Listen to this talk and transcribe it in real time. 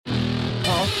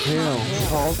Cocktail.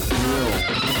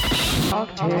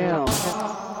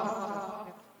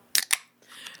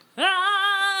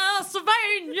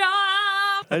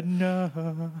 Enough.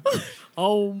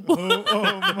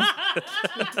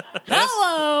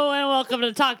 Hello and welcome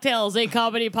to Talk Tales, a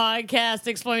comedy podcast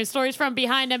exploring stories from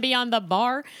behind and beyond the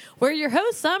bar. We're your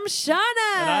hosts. I'm Shauna.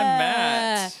 And I'm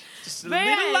Matt. Just a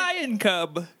Man. little lion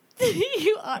cub.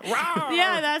 You are,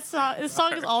 yeah, this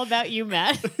song is all about you,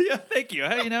 Matt. Yeah, thank you.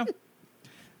 Hey,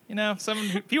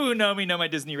 people who know me know my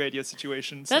Disney radio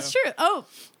situation. So. That's true. Oh,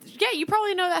 yeah, you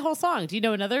probably know that whole song. Do you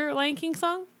know another Lion King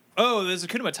song? Oh, there's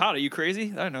Hakuna Matata. You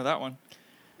crazy? I don't know that one.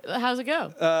 How's it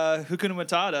go? Hakuna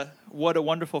Matata. What a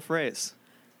wonderful phrase.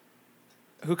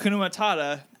 Hakuna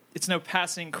Matata. It's no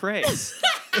passing craze.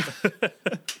 Do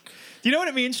you know what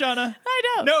it means, Shauna? I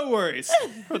don't. No worries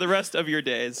for the rest of your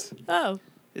days. Oh,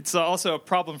 It's also a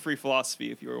problem-free philosophy,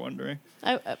 if you were wondering.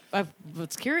 I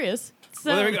was curious. So,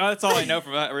 Well, there we go. That's all I know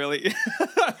from that, really.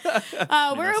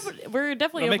 we're open. We're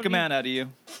definitely I'll make a opening- man out of you.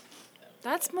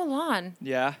 That's Mulan.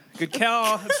 Yeah. Good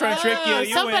call. I'm trying to trick you.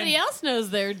 You somebody win. else knows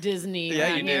their Disney. Yeah,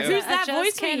 around you here. do. Who's that I voice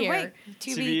just we can't hear? wait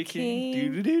to be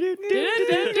king.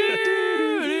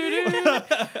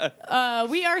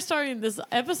 We are starting this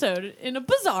episode in a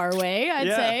bizarre way, I'd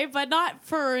Yeah. say, but not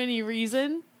for any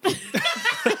reason.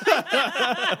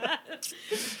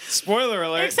 Spoiler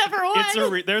alert. Except for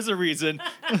one. There's a reason.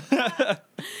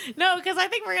 No, because I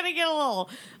think we're going to get a little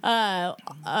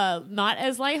not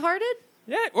as lighthearted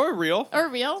Yeah, or real. or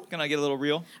real. Can I get a little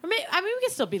real? I mean, we can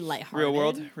still be lighthearted. Real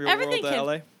world Everything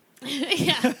LA.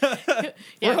 yeah.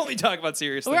 We're only talking about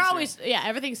serious things. We're here. always,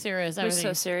 everything's serious. We're Everything.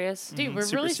 so serious. Dude, we're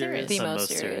super really serious. serious. The Some most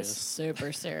most serious.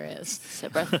 Super serious.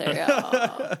 Super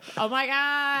serious. Oh my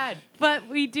God. But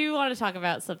we do want to talk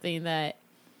about something that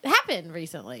happened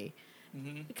recently.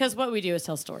 Because what we do is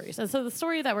tell stories. And so the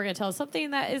story that we're going to tell is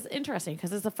something that is interesting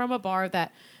because it's from a bar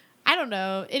that, I don't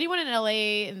know, anyone in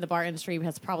LA in the bar industry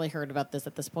has probably heard about this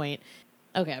at this point.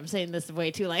 Okay, I'm saying this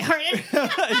way too lighthearted.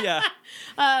 Yeah.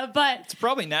 But It's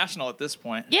probably national at this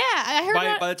point. yeah, I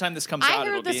heard By the time this comes I out,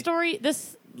 it'll heard the be. story,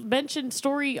 this mentioned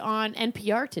story on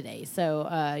NPR today. So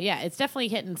yeah, it's definitely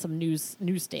hitting some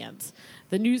newsstands.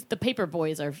 The paper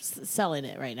boys are selling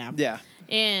it right now. Yeah.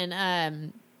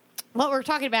 And what we're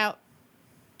talking about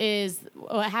is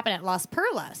what happened at Las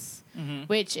Perlas,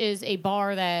 which is a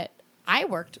bar that I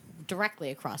worked directly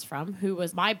across from, who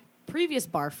was my previous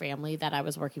bar family that I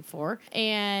was working for.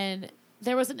 And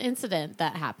there was an incident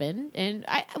that happened, and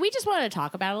we just wanted to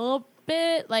talk about it a little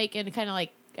bit, and kind of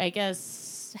I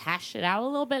guess, hash it out a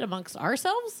little bit amongst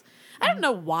ourselves. I don't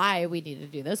know why we need to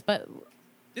do this, but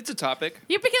It's a topic.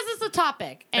 yeah, because it's a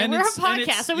topic, and we're a it's- and podcast,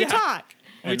 it's- so we yeah. talk.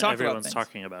 We And talk about everyone's things.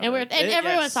 talking about And it.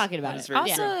 everyone's Yes, talking about that is it. very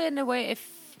Yeah. Also, in a way,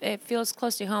 it feels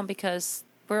close to home because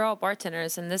we're all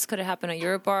bartenders, and this could have happened at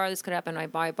your bar. This could happen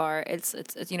at my bar. It's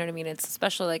you know what I mean. It's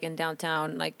especially in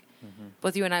downtown.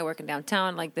 Both you and I work in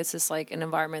downtown. This is an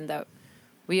environment that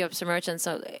we have submerged in.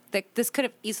 So this could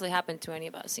have easily happened to any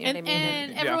of us. You know And, what I mean?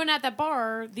 and everyone at the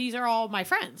bar, these are all my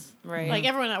friends. Right.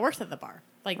 Everyone that works at the bar.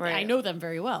 I Right. know them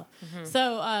very well.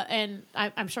 So, and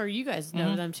I'm sure you guys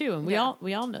know them too, and we Yeah.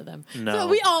 all know them. No. So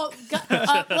we all got,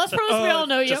 let's promise we all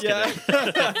know you. just kidding.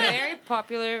 Yeah. Very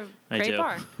popular, I great do.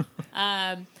 bar.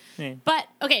 But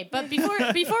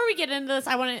before we get into this,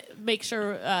 I want to make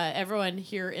sure everyone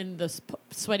here in the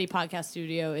Sweaty Podcast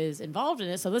Studio is involved in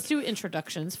it. So let's do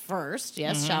introductions first.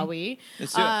 Yes, shall we?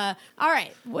 Let's do it. All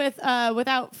right.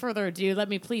 Without further ado, let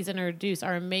me please introduce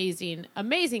our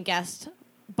amazing guest,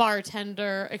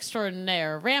 bartender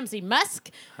extraordinaire, Ramsey Musk.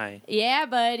 Hi. Yeah,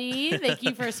 buddy. Thank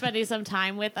you for spending some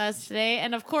time with us today.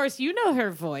 And of course, you know her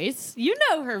voice. If you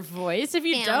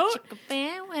don't,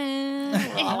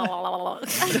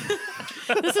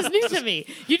 this is new to me.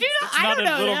 You do not. I Not don't a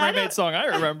know. Little I don't- Mermaid song I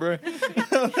remember.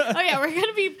 Oh yeah, we're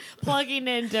gonna be plugging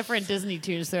in different Disney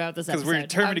tunes throughout this Because episode. we're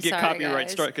determined to I'm get sorry, copyright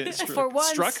guys. struck. For once-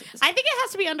 struck? I think it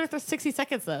has to be under 60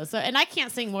 seconds though. So, and I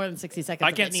can't sing more than 60 seconds. I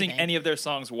of can't sing anything. any of their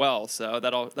songs well, so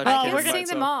that'll. Oh, I we're can gonna sing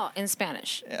them all in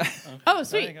Spanish. Oh, There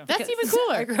sweet. you go. That's even I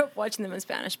cooler. grew up watching them in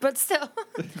Spanish, but still.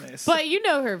 Nice. But you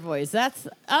know her voice. That's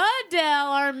Adele,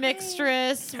 our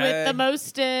mixtress with Hey. the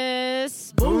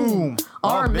mostest. Boom.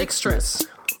 Our mixtress.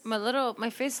 My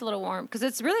face is a little warm because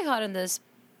it's really hot in this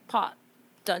pot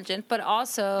dungeon, but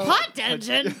also Hot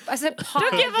dungeon. I said pot.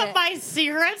 Don't give up my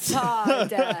secrets.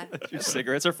 pod. Your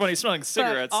cigarettes are funny smelling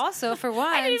cigarettes. But also, for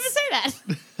once, I didn't even say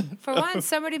that.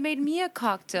 somebody made me a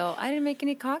cocktail. I didn't make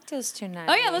any cocktails tonight.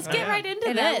 Oh yeah, let's get right into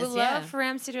And this. I would yeah. love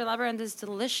Ramsey to elaborate on this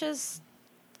delicious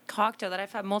cocktail that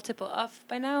I've had multiple of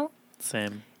by now.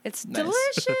 Same. It's Nice.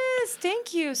 delicious. Yes,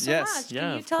 thank you so Yes. much. Yeah,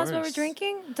 Can you of tell us what we're course.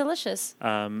 drinking? Delicious.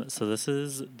 So this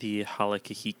is the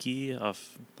Halakahiki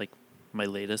of like my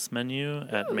latest menu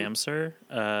at Mamser.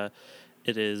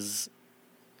 It is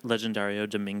Legendario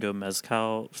Domingo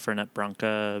Mezcal, Fernet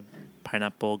Branca,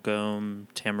 pineapple gome,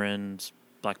 tamarind,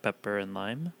 black pepper, and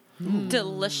lime.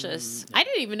 Delicious. I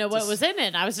didn't even know what was in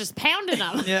it. I was just pounding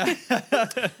them. Yeah.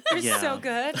 They're Yeah. so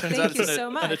good. Turns out Thank you it's so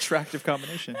an much. attractive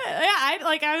combination. Yeah,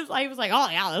 I was like, oh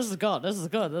yeah, this is good, this is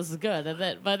good, this is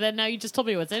good. But then now you just told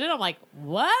me what's in it. I'm like,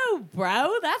 whoa,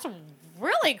 bro, that's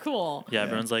really cool. Yeah,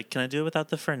 everyone's like, "Can I do it without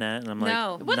the Fernet?" And I'm like,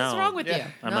 No. What is "No." wrong with Yeah. you?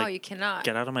 I'm No, like, you cannot.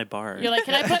 "Get out of my bar." You're like,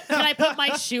 can I put my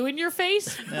shoe in your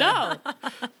face? No.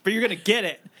 But you're gonna get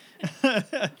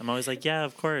it. I'm always like, "Yeah,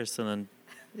 of course," and then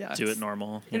Yeah. do it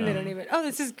normal. You And they know? don't even. Oh,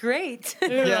 this is great.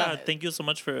 Yeah, thank you so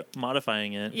much for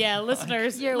modifying it. Yeah,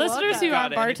 listeners You're listeners welcome. who are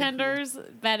Got it. bartenders,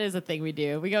 that is a thing we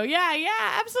do. We go,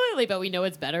 yeah, absolutely, but we know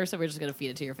it's better, so we're just gonna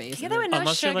feed it to your face. Yeah, And that then- would no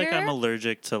Unless sugar. you're like, I'm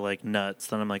allergic to like nuts,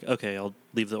 then I'm like, okay, I'll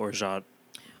leave the orgeat.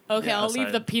 okay, Yeah, I'll leave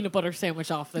aside. the peanut butter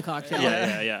sandwich off the cocktail.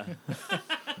 Yeah.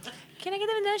 Can I get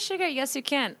them no sugar? Yes, you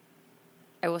can.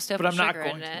 I will still But put I'm not sugar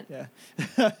going in to. it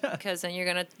Yeah. because then you're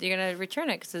gonna return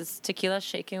it because it's tequila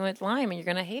shaken with lime and you're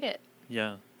gonna hate it.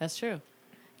 Yeah. That's true.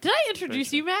 Did I introduce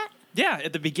true. you, Matt? Yeah,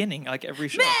 at the beginning, like every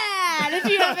show. Matt! If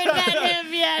you haven't met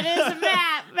him yet, it's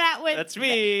Matt. Matt with That's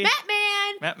me. Matt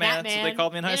Man. Matt Man, that's what they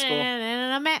called me in high school.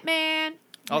 And I'm Matt Man.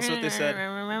 Also what they said.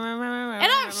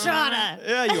 And I'm Shauna.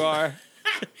 Yeah, you are.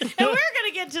 And we're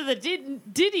gonna get to the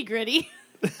ditty gritty.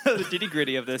 The ditty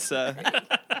gritty of this of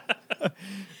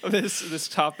this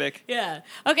topic. Yeah.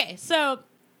 Okay. So,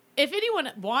 if anyone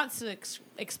wants to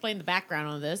explain the background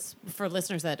on this for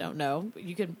listeners that don't know,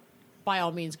 you can by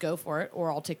all means go for it,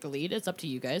 or I'll take the lead. It's up to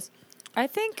you guys. I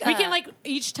think We can like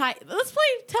each time. Let's play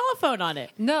telephone on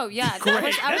it. No, yeah, Great. I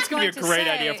was That's gonna be a going to great say,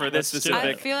 idea for this Let's do it. I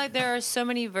specific. feel like there are so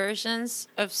many versions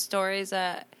of stories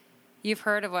that you've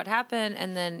heard of what happened,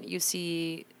 and then you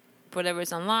see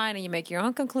whatever's online, and you make your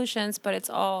own conclusions. But it's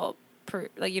all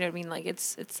like, you know what I mean? Like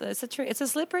it's a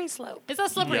slippery slope. It's a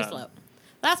slippery Yeah. slope.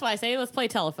 That's why I say let's play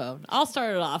telephone. I'll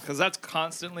start it off. Because that's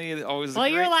constantly always. Well,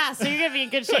 you're great. last, so you're gonna be in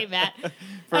good shape, Matt.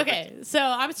 Okay, so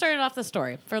I'm starting off the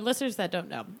story for listeners that don't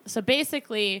know. So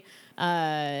basically,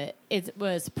 it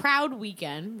was Proud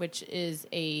Weekend, which is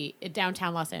a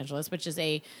downtown Los Angeles, which is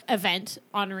a event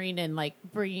honoring and like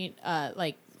bringing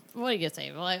like what do you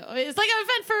say? Like, it's like an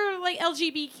event for like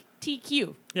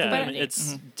LGBTQ. Yeah, community.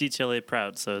 it's DTLA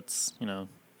proud, so it's, you know,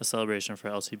 a celebration for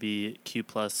LGBTQ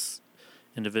plus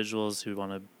individuals who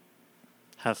want to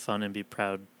have fun and be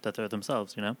proud that they're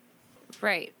themselves, you know?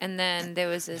 Right. And then there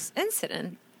was this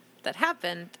incident that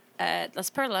happened at Las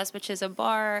Perlas, which is a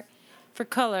bar for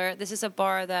color. This is a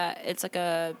bar that it's like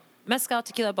a mezcal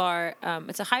tequila bar.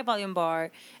 It's a high volume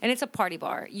bar, and it's a party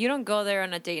bar. You don't go there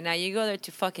on a date night. You go there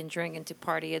to fucking drink and to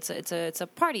party. It's a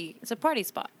party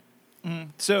spot.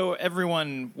 So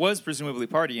everyone was presumably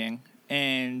partying,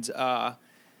 and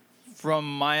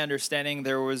from my understanding,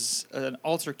 there was an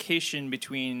altercation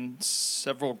between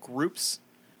several groups,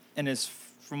 and is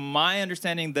from my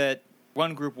understanding that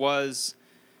one group was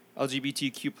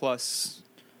LGBTQ plus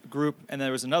group, and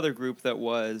there was another group that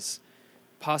was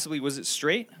possibly, was it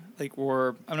straight? Like,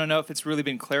 or I don't know if it's really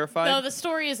been clarified. No, the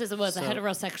story is it was a So-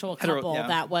 heterosexual couple yeah.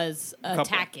 that was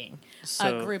attacking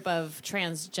So- a group of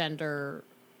transgender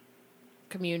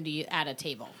community at a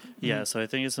table. Yeah, so I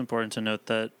think it's important to note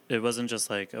that it wasn't just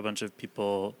like a bunch of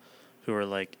people who were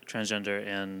like transgender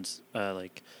and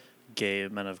like gay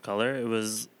men of color. It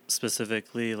was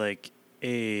specifically like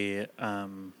they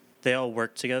all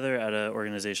worked together at an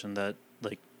organization that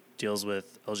like deals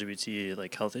with LGBT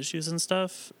like health issues and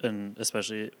stuff, and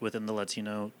especially within the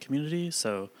Latino community.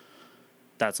 So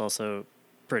that's also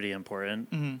pretty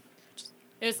important.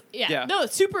 It's Yeah. no,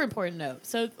 it's super important note.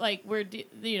 So like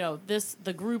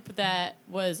the group that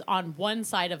was on one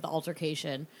side of the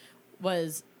altercation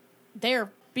was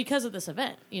there because of this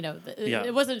event. You know, Yeah.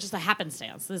 it wasn't just a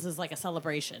happenstance. This is like a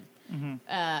celebration.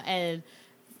 And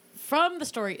from the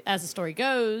story, as the story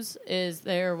goes, is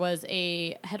there was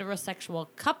a heterosexual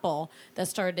couple that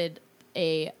started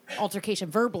a altercation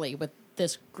verbally with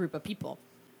this group of people.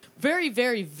 Very,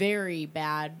 very, very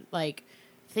bad, like,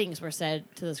 things were said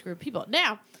to this group of people.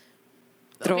 Now,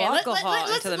 Throw okay,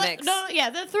 alcohol into the mix. No,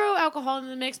 yeah, then throw alcohol into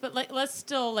the mix, but like, let's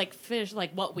still like finish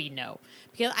like what we know,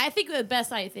 because I think the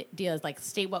best idea is like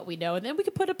state what we know, and then we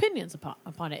can put opinions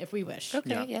upon it if we wish. Okay,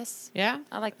 Yeah. yes. Yeah.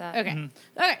 I like that. Okay.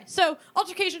 Okay. So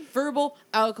altercation, verbal,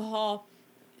 alcohol,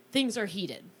 things are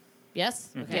heated.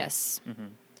 Yes. Okay. Yes.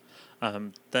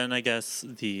 Then I guess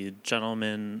the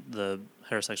gentleman, the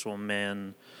heterosexual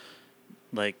man,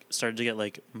 like started to get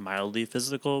like mildly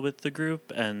physical with the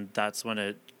group, and that's when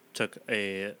it took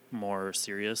a more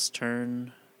serious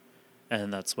turn,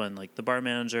 and that's when like the bar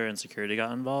manager and security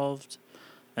got involved,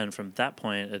 and from that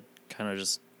point it kind of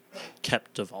just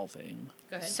kept evolving.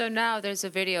 Go ahead. So now there's a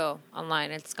video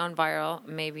online. It's gone viral.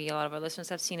 Maybe a lot of our listeners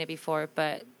have seen it before,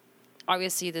 but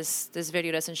obviously this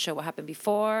video doesn't show what happened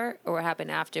before or what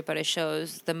happened after, but it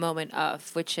shows the moment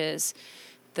of, which is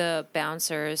the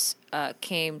bouncers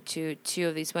came to two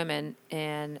of these women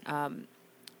and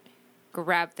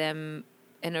grabbed them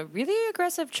in a really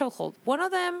aggressive chokehold. One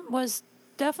of them was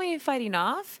definitely fighting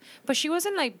off, but she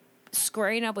wasn't like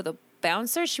squaring up with a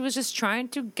bouncer. She was just trying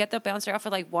to get the bouncer off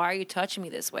of like, why are you touching me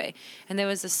this way? And there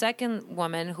was the second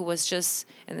woman who was just,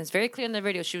 and it's very clear in the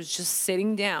video, she was just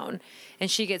sitting down, and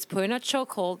she gets put in a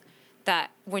chokehold that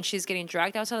when she's getting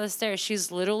dragged outside the stairs,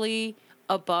 she's literally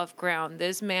above ground.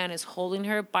 This man is holding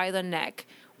her by the neck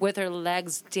with her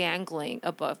legs dangling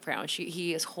above ground.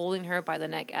 He is holding her by the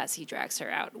neck as he drags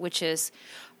her out, which is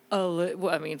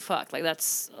fuck, like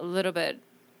that's a little bit,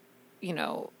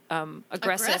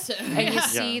 aggressive. And you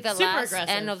see the Super last aggressive.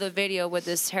 end of the video with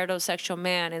this heterosexual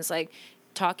man is like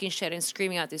talking shit and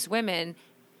screaming at these women.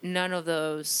 None of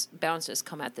those bouncers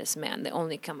come at this man. They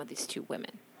only come at these two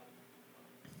women.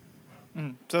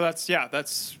 So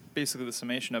that's basically the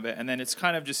summation of it. And then it's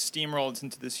kind of just steamrolled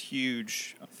into this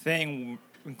huge thing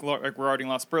regarding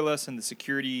Las Perlas and the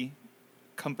security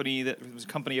company that was a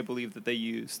company I believe that they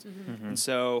used. And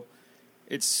so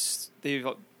the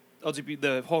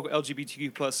whole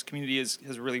LGBTQ plus community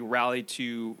has really rallied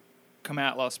to come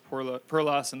at Las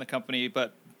Perlas and the company,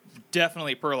 but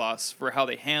definitely Perlas for how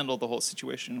they handled the whole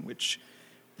situation, which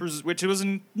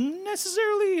wasn't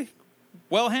necessarily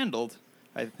well handled,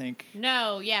 I think.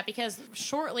 No, yeah, because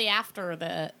shortly after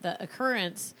the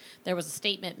occurrence, there was a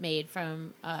statement made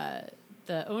from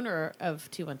the owner of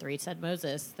 213, Ted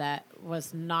Moses, that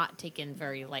was not taken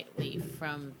very lightly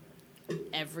from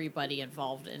everybody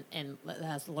involved and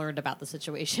has learned about the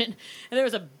situation. And there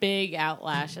was a big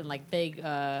outlash and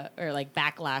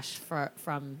backlash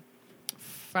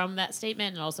from that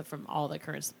statement, and also from all the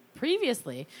occurrence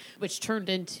previously, which turned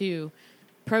into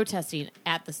protesting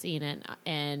at the scene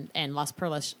and Las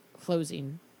Perlas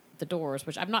closing the doors,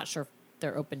 which I'm not sure if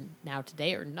they're open now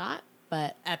today or not,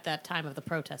 but at that time of the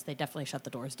protest, they definitely shut the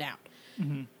doors down.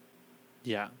 Mm-hmm.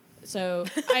 Yeah. So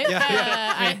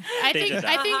I think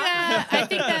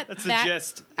That's the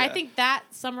gist. I Yeah. think that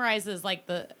summarizes like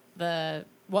the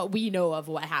what we know of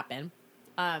what happened.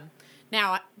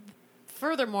 Now,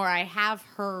 furthermore, I have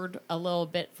heard a little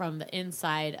bit from the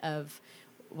inside of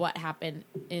what happened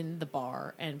in the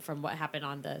bar and from what happened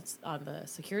on the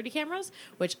security cameras,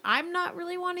 which I'm not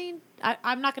really wanting.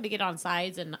 I'm not going to get on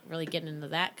sides and really get into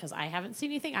that because I haven't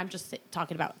seen anything. I'm just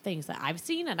talking about things that I've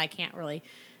seen, and I can't really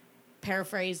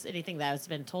paraphrase anything that has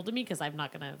been told to me because I'm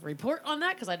not going to report on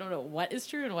that because I don't know what is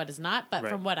true and what is not. But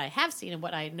from what I have seen and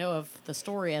what I know of the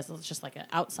story as just like an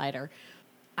outsider,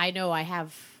 I know I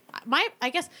have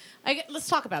let's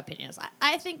talk about opinions.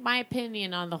 I think my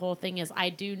opinion on the whole thing is I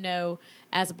do know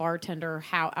as a bartender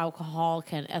how alcohol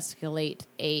can escalate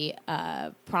a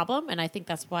problem, and I think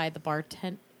that's why the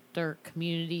bartender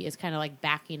community is kind of like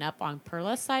backing up on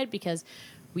Perla's side, because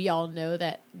we all know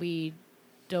that we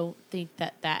don't think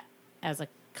that as a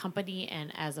company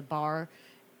and as a bar,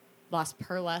 Las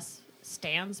Perlas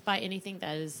stands by anything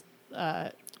that is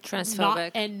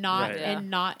Transphobic and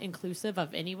not inclusive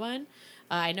of anyone.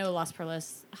 I know Las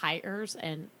Perlas hires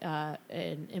and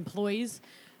employs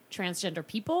transgender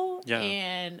people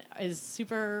and is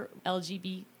super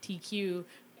LGBTQ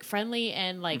friendly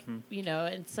and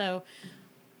and so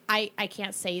I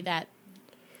can't say that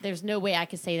there's no way I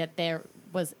could say that there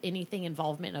was anything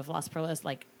involvement of Las Perlas,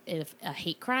 like if a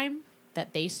hate crime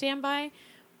that they stand by,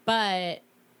 but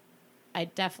I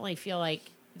definitely feel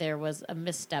like there was a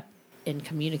misstep in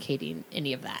communicating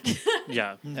any of that.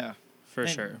 Yeah. Yeah. For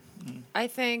sure. I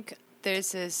think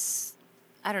there's this,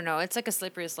 I don't know, it's like a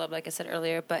slippery slope, like I said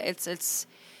earlier, but it's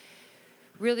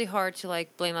really hard to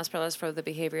like blame Las Perlas for the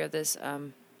behavior of this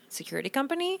security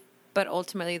company, but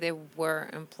ultimately they were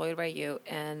employed by you,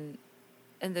 and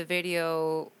in the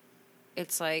video,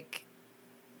 it's like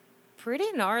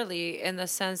pretty gnarly in the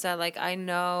sense that like I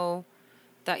know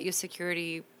that your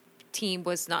security team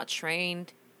was not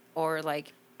trained or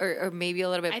like or maybe a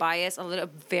little bit biased,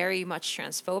 very much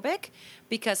transphobic,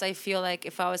 because I feel like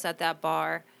if I was at that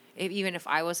bar, even if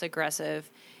I was aggressive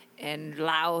and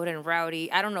loud and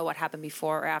rowdy, I don't know what happened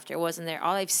before or after. It wasn't there.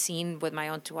 All I've seen with my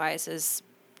own two eyes is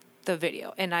the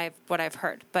video and what I've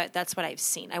heard, but that's what I've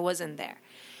seen. I wasn't there.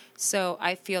 So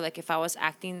I feel like if I was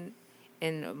acting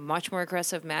in a much more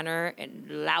aggressive manner and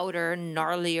louder,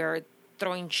 gnarlier,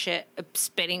 throwing shit,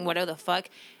 spitting, whatever the fuck,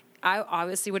 I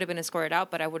obviously would have been escorted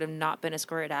out, but I would have not been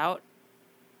escorted out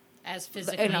as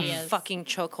physically in a as fucking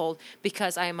chokehold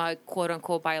because I'm a quote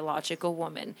unquote biological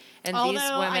woman. And Although these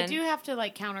women, I do have to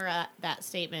like counter that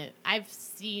statement. I've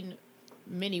seen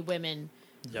many women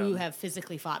who have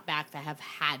physically fought back that have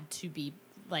had to be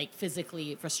like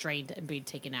physically restrained and being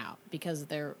taken out because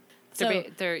they're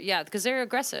because they're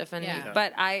aggressive. And Yeah.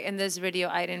 but in this video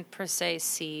I didn't per se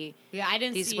see I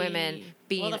didn't these see women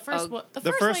being well, the first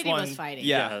The first lady one, was fighting.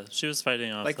 yeah. She was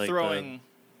fighting off like like throwing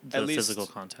the at least physical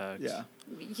contact. Yeah.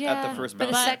 yeah. At the first but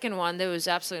the bout. second one there was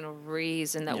absolutely no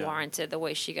reason that Yeah. warranted the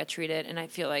way she got treated, and I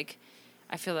feel like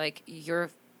you're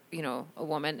a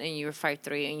woman and you're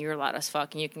 5'3" and you're loud as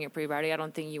fuck and you can get pretty rowdy. I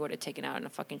don't think you would have taken out in a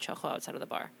fucking chokehold outside of the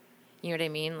bar. You know what I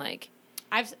mean? Like,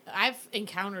 I've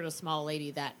encountered a small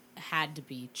lady that had to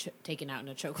be taken out in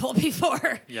a chokehold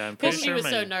before. Yeah, I'm pretty because she sure was my-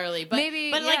 so gnarly. But Maybe,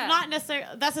 but like yeah. not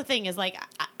necessarily. That's the thing is like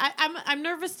I'm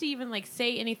nervous to even like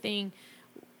say anything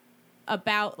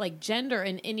about like gender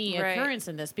in any Right. occurrence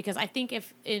in this because I think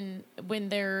when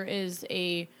there is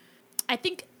I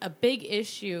think a big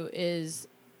issue is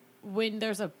when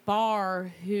there's a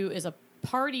bar who is a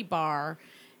party bar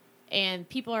and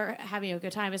people are having a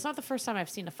good time. It's not the first time I've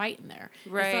seen a fight in there.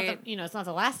 Right. It's not it's not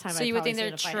the last time. So I've you would probably think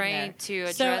they're seen a fight in there. trained to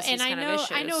address these kind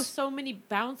of I know issues. so many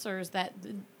bouncers that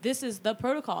this is the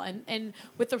protocol. And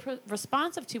with the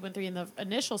response of 213 in the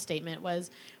initial statement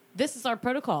was, this is our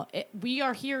protocol. We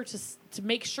are here to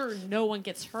make sure no one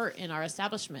gets hurt in our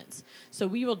establishments. So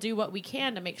we will do what we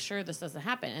can to make sure this doesn't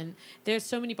happen. And there's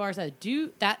so many bars that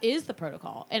do that is the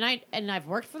protocol. And I've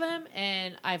worked for them,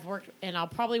 and I'll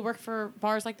probably work for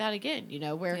bars like that again.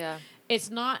 Where it's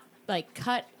not like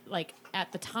cut like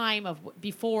at the time of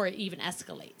before it even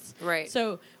escalates. Right.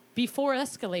 So before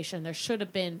escalation, there should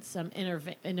have been some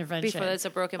intervention. Before there's a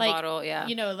broken Like, bottle, yeah.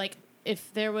 Like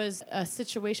if there was a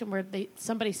situation where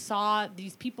somebody saw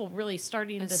these people really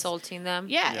starting to insulting them.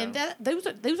 yeah, Yeah. and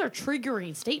those are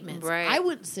triggering statements. Right. I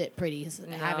wouldn't sit pretty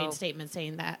having No. statements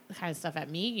saying that kind of stuff at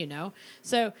me.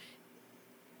 So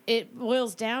it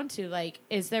boils down to like,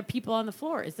 is there people on the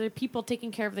floor? Is there people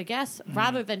taking care of the guests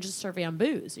rather than just serving on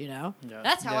booze?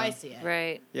 That's how Yeah. I see it.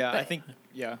 Right. Yeah, But- I think,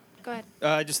 yeah. Go ahead.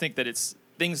 I just think that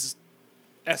things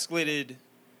escalated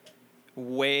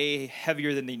way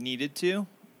heavier than they needed to,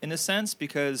 in a sense,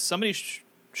 because somebody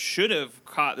should have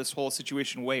caught this whole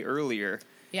situation way earlier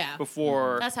Yeah,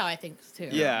 before. that's how I think too.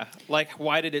 Yeah, like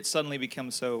why did it suddenly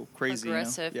become so crazy?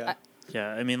 Aggressive. Yeah. Yeah,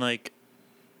 I mean, like,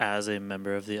 as a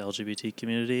member of the LGBT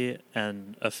community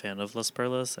and a fan of Las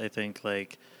Perlas, I think,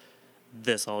 like,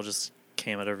 this all just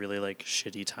came at a really, like,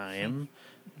 shitty time.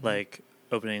 Like,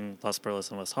 opening Las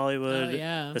Perlas in West Hollywood. Oh,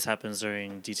 yeah. This happens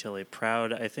during DTLA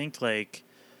Proud. I think, like,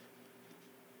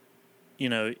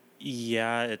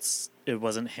 yeah, it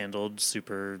wasn't handled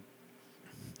super,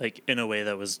 like, in a way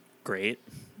that was great.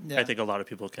 Yeah. I think a lot of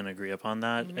people can agree upon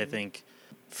that. I think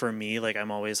for me, like,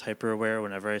 I'm always hyper aware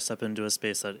whenever I step into a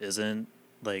space that isn't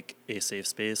like a safe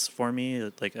space for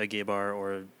me, like a gay bar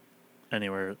or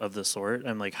anywhere of the sort.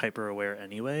 I'm like hyper aware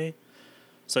anyway.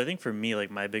 So I think for me,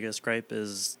 like, my biggest gripe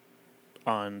is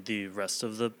on the rest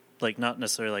of the, like, not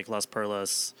necessarily like Las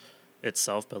Perlas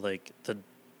itself, but like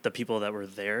the people that were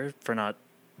there for not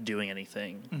doing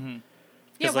anything. Mm-hmm.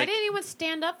 Yeah, 'Cause, why like- didn't anyone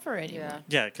stand up for anyone? Yeah.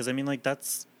 Yeah, because I mean, like,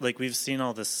 that's like we've seen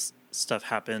all this stuff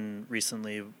happen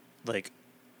recently, like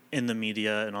in the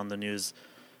media and on the news,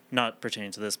 not pertaining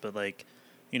to this, but like,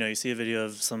 you see a video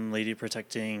of some lady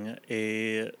protecting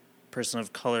a person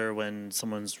of color when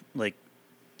someone's like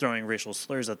throwing racial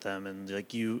slurs at them, and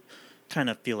like you kind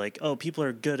of feel like, oh, people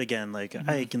are good again, like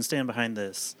I can stand behind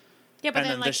this. Yeah, but And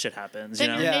then then like this shit happens, then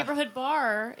you know? your Yeah. neighborhood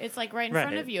bar, it's like right in front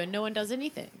Right. of you, and no one does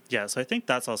anything. Yeah, so I think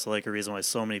that's also like a reason why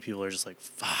so many people are just like,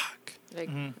 fuck, Like,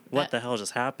 what the hell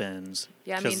just happened?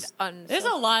 yeah, I mean, 'Cause- There's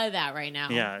a lot of that right now.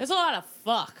 Yeah. There's a lot of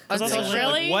fuck. There's also, Like, like,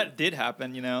 really? what did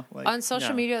happen? Like on social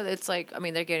Yeah. media, it's like, I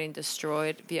mean, they're getting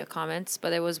destroyed via comments, but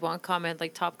there was one comment,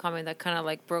 like top comment, that kind of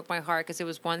like broke my heart because it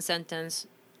was one sentence,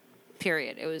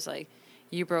 period. It was like,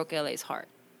 you broke LA's heart,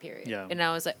 period. Yeah. And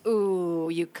I was like, ooh,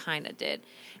 you kind of did.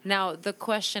 Now, the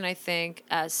question, I think,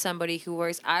 as somebody who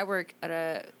I work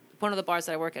at one of the bars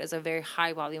that I work at is a very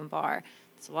high volume bar.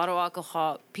 It's a lot of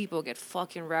alcohol. People get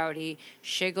fucking rowdy.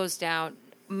 Shit goes down.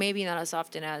 Maybe not as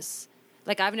often as,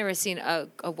 like, I've never seen a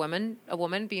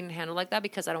woman being handled like that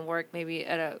because I don't work maybe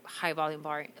at a high volume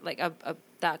bar, like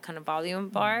that kind of volume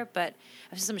bar. But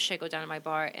I've seen some shit go down in my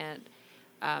bar, and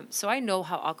so I know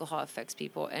how alcohol affects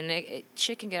people, and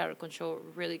shit can get out of control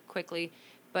really quickly.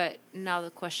 But now the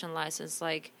question lies is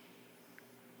like,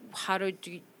 how do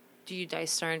you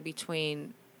discern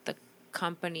between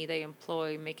company they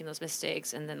employ making those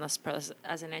mistakes, and then Las Perlas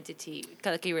as an entity,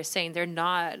 like you were saying, they're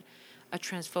not a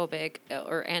transphobic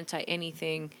or anti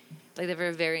anything. Like they're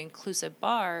a very inclusive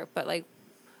bar, but like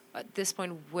at this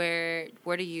point, where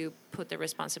do you put the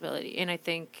responsibility? And I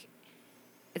think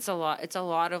it's a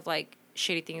lot of like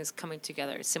shitty things coming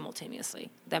together simultaneously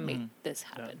that made this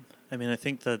happen. Yeah. I mean, I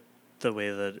think that the way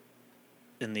that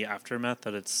in the aftermath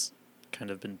that it's kind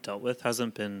of been dealt with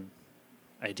hasn't been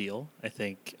ideal, I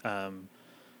think.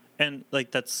 And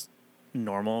like that's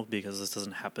normal because this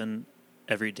doesn't happen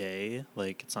every day.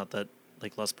 Like it's not that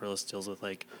like Las Perlas deals with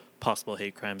like possible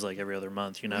hate crimes like every other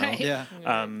month, you know? Right. Yeah.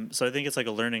 So I think it's like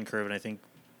a learning curve, and I think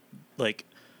like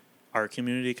our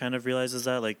community kind of realizes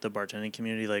that, like the bartending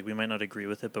community, like we might not agree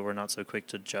with it, but we're not so quick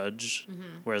to judge.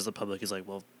 Whereas the public is like,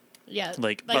 well, Yeah,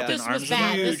 like up in this arms was with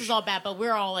bad. it. This is all bad, but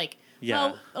we're all like, Yeah.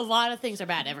 well, a lot of things are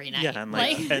bad every night. Yeah, and,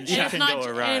 like, and shit it's can not, go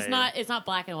awry. and it's not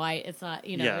black and white. It's not,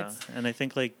 you know. yeah. It's, And I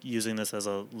think like using this as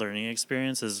a learning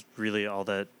experience is really all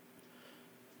that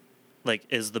like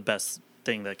is the best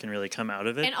thing that can really come out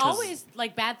of it. and 'cause- always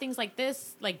like bad things like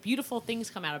this, like beautiful things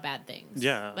come out of bad things.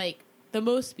 Yeah. like the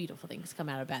most beautiful things come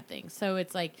out of bad things. So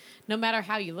it's like no matter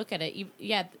how you look at it,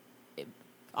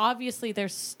 obviously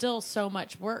there's still so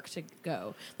much work to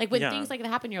go. Like when Yeah. things like that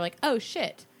happen, you're like, oh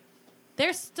shit,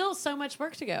 there's still so much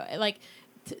work to go. Like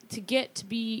to get to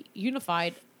be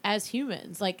unified as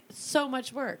humans, like so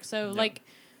much work. So like,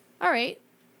 all right,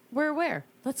 we're aware.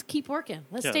 Let's keep working.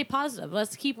 Let's Yeah. stay positive.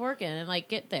 Let's keep working and like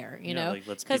get there. You Yeah, know, like,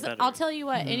 let's be because better. I'll tell you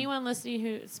what, anyone listening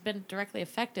who's been directly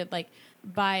affected, like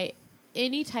by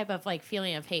any type of like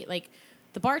feeling of hate, like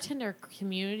the bartender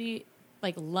community,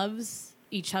 like loves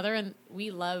each other and we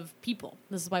love people.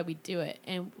 This is why we do it,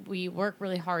 and we work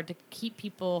really hard to keep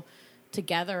people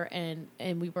together, and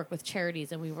we work with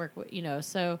charities, and we work with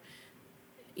so.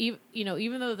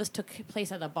 Even though this took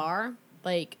place at a bar,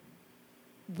 like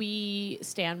we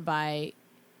stand by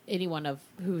anyone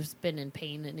who's been in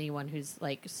pain and anyone who's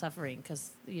like suffering,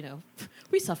 because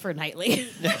we suffer nightly.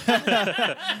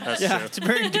 That's Yeah, true. to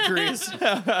varying degrees.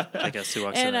 I guess who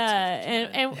walks in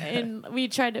and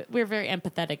we're very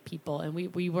empathetic people, and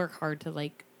we work hard to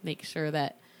like make sure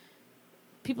that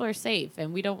people are safe,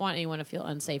 and we don't want anyone to feel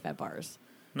unsafe at bars.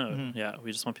 No, yeah,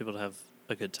 we just want people to have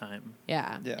a good time.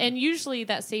 Yeah. Yeah. And usually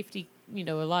that safety, a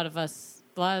lot of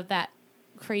that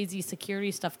crazy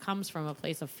security stuff comes from a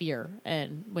place of fear.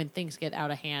 And when things get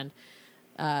out of hand,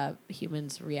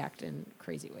 humans react in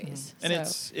crazy ways. And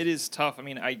So- it is tough. I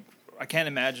mean, I can't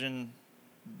imagine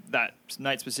that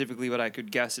night specifically, but I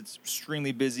could guess it's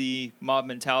extremely busy, mob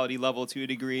mentality level to a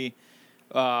degree.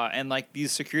 And like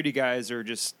these security guys are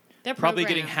just They're probably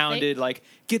getting programmed. hounded, like,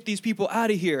 get these people out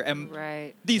of here. And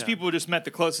Right. these Yeah. people just met the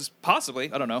closest,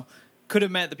 possibly, I don't know, could have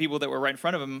met the people that were right in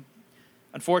front of them.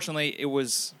 Unfortunately,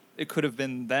 it could have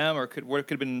been them, or it could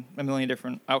have been a million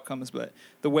different outcomes. But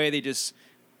the way they just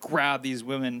grabbed these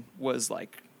women was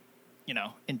like,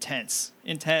 intense,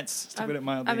 to put it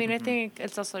mildly. I mean, I think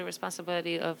it's also a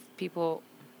responsibility of people,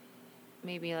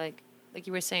 maybe like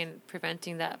you were saying,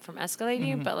 preventing that from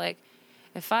escalating. But like,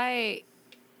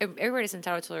 everybody's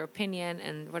entitled to their opinion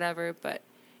and whatever, but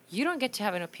you don't get to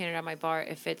have an opinion at my bar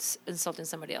if it's insulting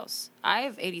somebody else. I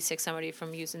have 86 somebody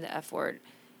from using the F word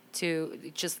to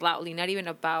just loudly, not even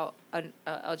about an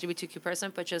LGBTQ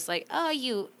person, but just like, oh,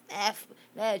 you F,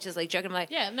 just like joking. I'm like,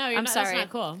 yeah, no, I'm sorry. That's not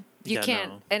cool. You Yeah, can't.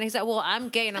 no. And he's like, well, I'm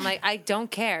gay. And I'm like, I don't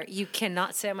care. You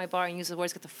cannot sit at my bar and use the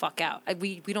words, get the fuck out.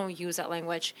 We don't use that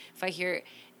language. If I hear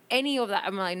any of that,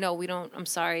 I'm like, no, we don't. I'm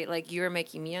sorry. Like, you're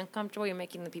making me uncomfortable. You're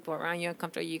making the people around you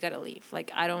uncomfortable. You got to leave.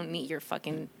 Like, I don't need your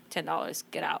fucking $10.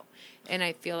 Get out. And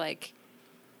I feel like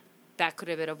that could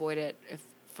have been avoided if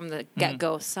from the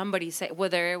get-go somebody said,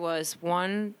 whether it was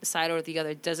one side or the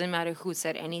other, doesn't matter who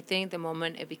said anything. The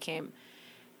moment it became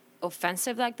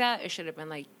offensive like that, it should have been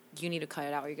like, you need to cut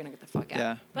it out or you're going to get the fuck out.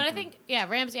 yeah. But I think,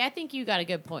 Ramsey, I think you got a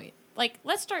good point. Like,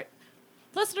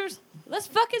 listeners, let's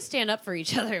fucking stand up for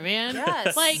each other, man.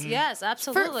 Yes. Like, yes,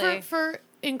 absolutely. for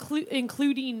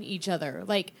including each other.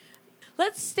 Like,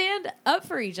 let's stand up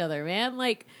for each other, man.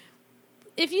 Like,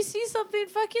 if you see something,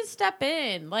 fucking step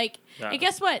in. Like, Yeah. and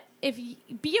guess what? If you,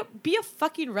 be a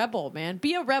fucking rebel, man.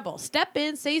 Be a rebel. Step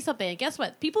in, say something. And guess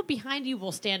what? People behind you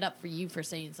will stand up for you for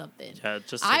saying something. Yeah, it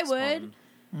just I takes would. one.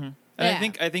 And Yeah.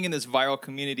 I think in this viral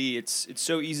community, it's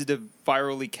so easy to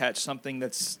virally catch something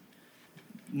that's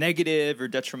negative or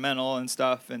detrimental and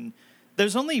stuff. And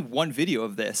there's only one video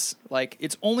of this. Like,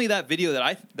 it's only that video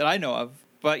that I know of.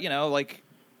 But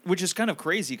which is kind of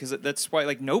crazy because that's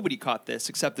why nobody caught this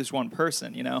except this one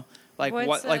person. Like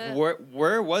What's,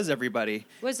 where was everybody?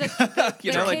 Was it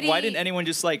Why didn't anyone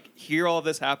just hear all of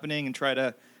this happening and try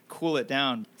to cool it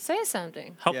down. Say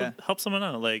something. Help someone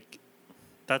out. Like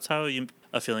that's how you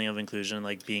a feeling of inclusion,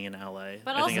 like being an ally.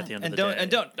 But I think also- at the end And of the day.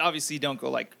 don't obviously don't go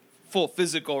like full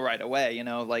physical right away. You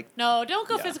know, like No, don't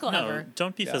go Yeah. physical No, ever.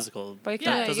 don't be Yeah. physical. But That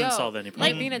yeah, doesn't yo, solve any like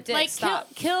problem. being a dick. Like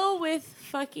Stop. kill with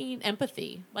fucking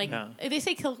empathy. Like Yeah. they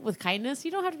say kill with kindness.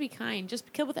 You don't have to be kind.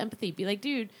 Just kill with empathy. Be like,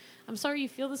 dude, I'm sorry you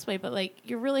feel this way, but like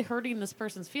you're really hurting this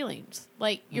person's feelings.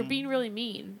 Like you're being really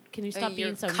mean. Can you stop You're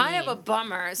being so kind mean? of a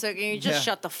bummer. So can you just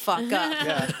Yeah. shut the fuck up?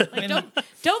 yeah. I mean,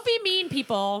 Don't be mean,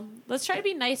 people. Let's try to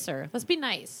be nicer. Let's be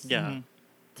nice yeah.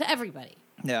 to everybody,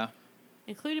 yeah.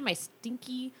 including my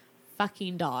stinky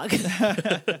fucking dog.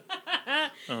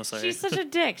 Oh, sorry. She's such a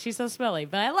dick. She's so smelly,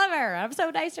 but I love her. I'm so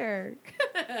nicer.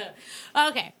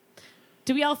 Okay.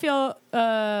 Do we all feel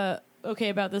okay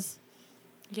about this?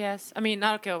 Yes. I mean,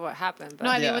 not okay with what happened, but No,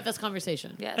 I mean Yeah. with this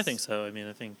conversation. yes. I think so. I mean,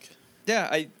 I think Yeah.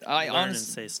 I learn and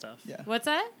honestly. say stuff. Yeah. What's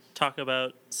that? Talk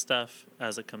about stuff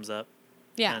as it comes up.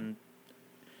 Yeah. And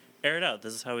air it out.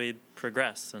 This is how we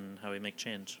progress and how we make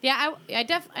change. Yeah,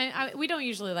 we don't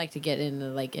usually like to get into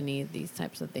like any of these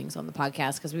types of things on the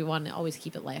podcast because we want to always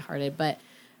keep it lighthearted, but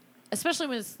especially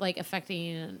when it's like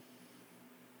affecting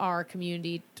our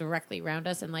community directly around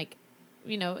us and like,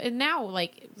 you know, and now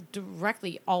like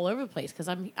directly all over the place because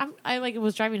I like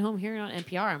was driving home hearing on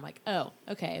NPR. I'm like, oh,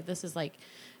 okay, this is like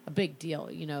a big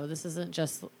deal. You know, this isn't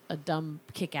just a dumb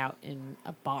kick out in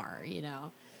a bar. You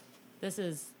know, this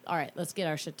is all right. Let's get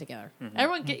our shit together.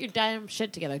 Everyone, get your damn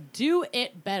shit together. Do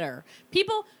it better,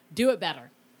 people. Do it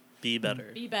better. Be better.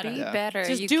 Be better. Be Yeah. better.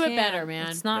 Just You do it can. better, man.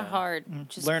 It's not Yeah. hard.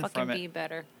 Just Learn fucking from it. be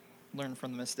better. Learn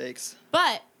from the mistakes.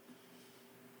 But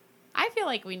I feel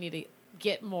like we need to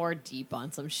get more deep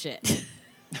on some shit.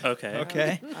 Okay.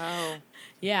 Okay. Oh.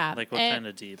 Yeah, Like what and kind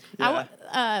of deep?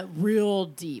 real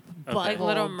deep, Okay. Like butthole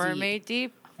Little deep. Mermaid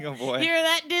deep? Oh boy. Hear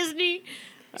that, Disney?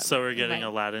 So we're getting Right.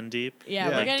 Aladdin deep. Yeah, Yeah.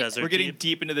 we're Like getting desert We're getting deep.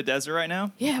 deep into the desert right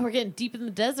now. yeah, we're getting deep in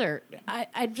the desert.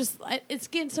 It's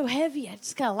getting so heavy. I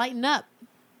just gotta lighten up.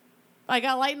 I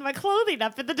gotta lighten my clothing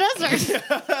up in the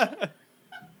desert.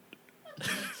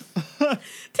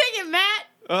 Take it, Matt.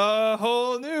 A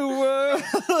whole new world.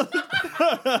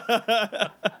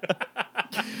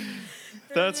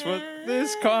 That's what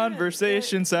this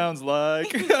conversation sounds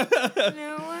like.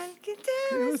 No one can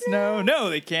tell us No,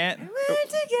 they can't.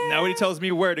 Nobody tells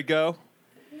me where to go.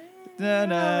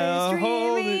 No,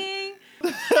 hold it.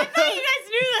 I thought you guys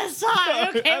knew this song.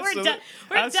 Okay, we're done.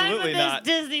 We're done absolutely with not.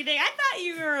 this Disney thing. I thought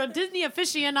you were a Disney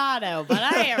aficionado, but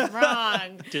I am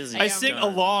wrong. Disney. I am sing done.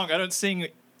 along. I don't sing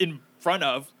in front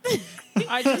of.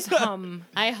 I just hum.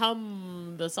 I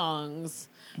hum the songs.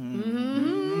 To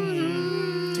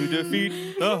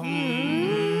defeat the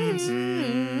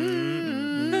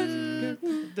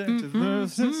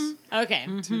Okay.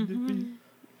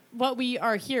 What we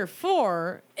are here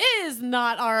for is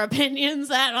not our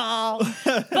opinions at all,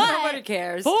 Nobody but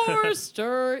cares. for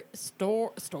stories.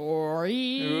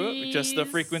 Just the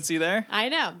frequency there. I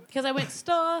know, because I went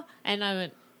and I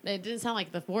went. It didn't sound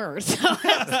like the word, so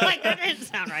I was like, that didn't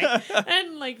sound right.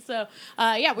 And like, so,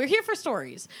 yeah, we're here for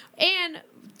stories. And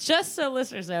just so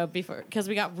listeners know, before, because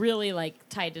we got really like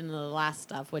tied into the last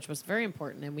stuff, which was very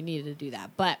important, and we needed to do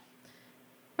that. But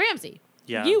Ramsey,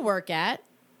 Yeah. you work at.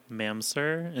 Ma'am,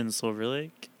 sir, in Silver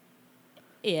Lake.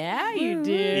 Yeah, you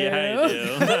do. Yeah,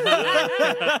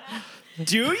 I do.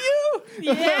 Do you?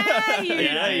 Yeah, you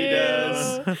Yeah, do. he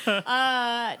does.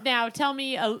 Now, tell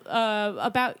me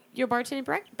about your bartending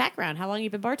background. How long you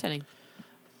been bartending?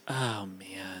 Oh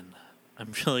man,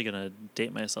 I'm really gonna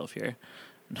date myself here.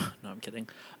 No, I'm kidding.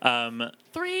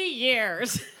 3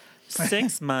 years.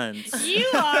 6 months. You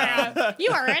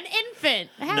are an infant.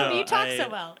 How No, do you talk so I-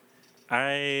 well?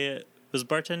 I was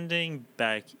bartending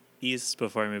back east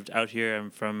before I moved out here.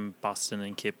 I'm from Boston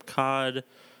and Cape Cod,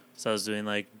 so I was doing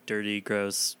like dirty,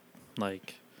 gross,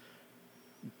 like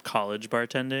college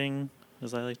bartending,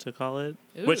 as I like to call it,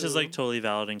 which is Ooh. like totally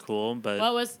valid and cool. But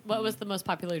What was the most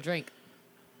popular drink?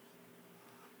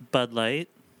 Bud Light,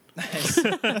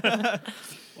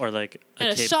 or like a And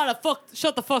a Cape,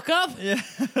 shut the fuck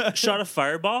up. shot of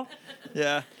Fireball.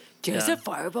 Yeah. Just Yeah. a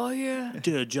fireball here.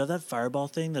 Dude, do you have that Fireball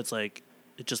thing that's like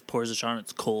it just pours a shot and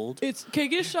it's cold? Can I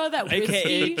get a shot of that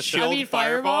AKA whiskey? chilled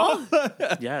Fireball.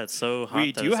 Yeah, it's so hot.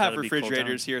 We that do it's have gotta be cold down.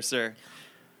 refrigerators here, sir.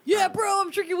 Yeah, bro, I'm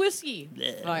drinking whiskey.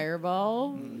 Bleh.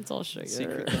 Fireball. It's all sugar.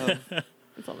 Secret of.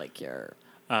 It's all like cure.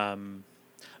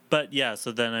 But yeah,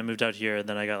 so then I moved out here, and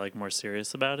then I got like more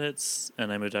serious about it,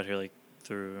 and I moved out here like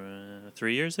through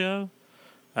 3 years ago.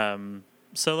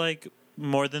 So like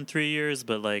more than 3 years,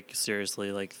 but like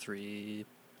seriously like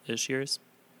 3-ish years.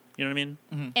 You know what I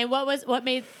mean? And what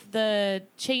made the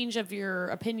change of your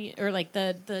opinion, or like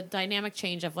the dynamic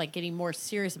change of like getting more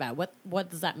serious about it? What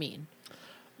does that mean?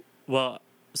 Well,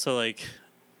 so like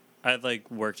I've like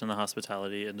worked in the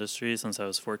hospitality industry since I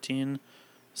was 14,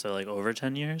 so like over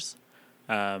 10 years.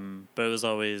 But it was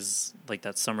always like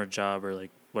that summer job or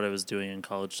like what I was doing in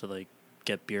college to like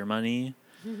get beer money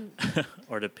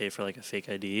or to pay for like a fake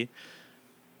ID.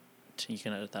 You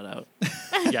can edit that out.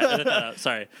 Yeah, edit that out.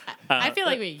 Sorry. I feel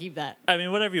like we can keep that. I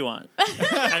mean, whatever you want.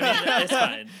 I mean, it's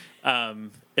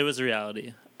fine. It was a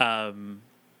reality. But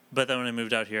then when I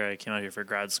moved out here, I came out here for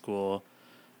grad school.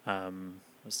 I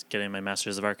was getting my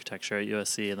master's of architecture at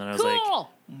USC, and then I was like,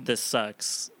 this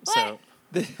sucks. So,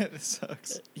 This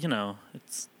sucks. you know,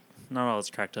 it's not all it's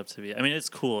cracked up to be. I mean, it's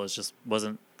cool. It just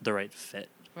wasn't the right fit,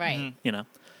 Right. you know?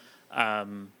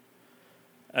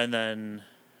 And then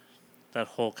that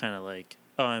whole kind of like,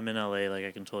 oh, I'm in LA, like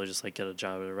I can totally just like get a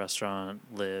job at a restaurant,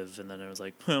 live, and then it was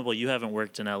like, well, you haven't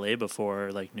worked in LA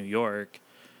before, like New York.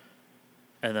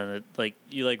 And then it like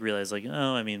you like realize like,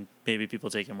 oh, I mean, maybe people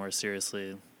take it more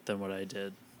seriously than what I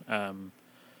did.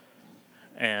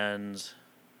 And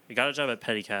I got a job at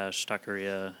Petty Cash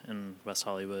Taqueria in West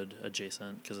Hollywood,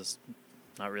 adjacent, because it's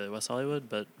not really West Hollywood,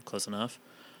 but close enough.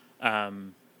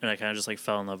 And I kind of just like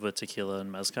fell in love with tequila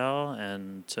and mezcal,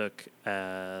 and took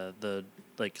the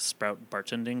like Sprout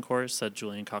bartending course that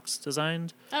Julian Cox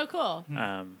designed. Oh, cool.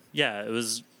 Yeah, it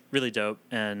was really dope,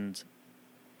 and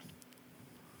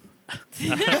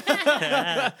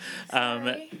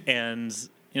and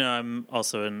you know, I'm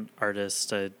also an artist.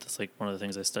 That's like one of the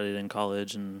things I studied in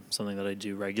college and something that I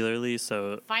do regularly.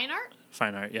 So Fine art?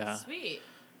 fine art, yeah, Sweet.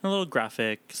 a little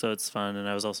graphic, so it's fun. And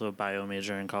I was also a bio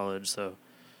major in college, so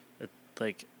it,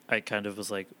 like I kind of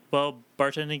was like, well,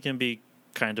 bartending can be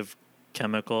kind of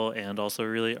chemical and also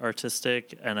really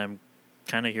artistic, and I'm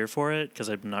kind of here for it because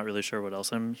I'm not really sure what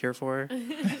else I'm here for.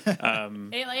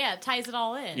 It ties it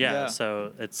all in. Yeah, Yeah.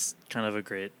 so it's kind of a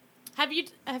great. Have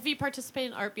you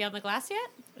participated in Art Beyond the Glass yet?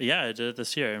 Yeah, I did it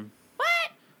this year. What?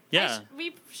 Yeah,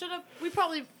 We should have. We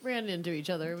probably ran into each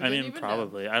other. We I didn't mean, even know.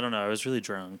 probably. I don't know. I was really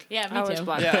drunk. Yeah, me I was too.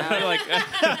 blacked Yeah, I out. feel like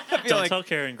I feel Don't like tell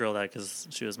Karen Girl that because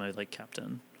she was my like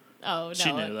captain. Oh no. She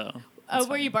knew though. Oh, It's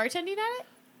were fine. you bartending at it?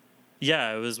 Yeah,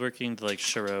 I was working the like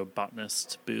Shiro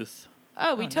botanist booth.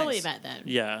 Oh, we Oh, totally nice. met then.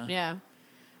 Yeah,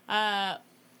 Yeah.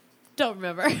 Don't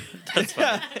remember. that's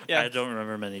fine. Yeah. I don't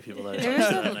remember many people that I There's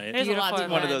talked to a- that night. There's a lot Beautiful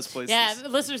to one of learn. those places. Yeah,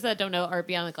 listeners that don't know, Art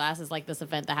Beyond the Glass is like this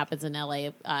event that happens in LA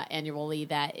annually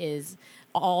that is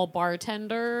all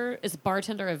bartender. It's a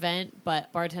bartender event,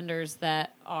 but bartenders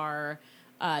that are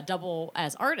double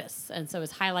as artists. And so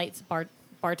it highlights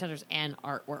bartenders and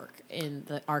artwork in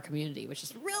our community, which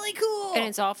is really cool. And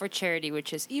it's all for charity,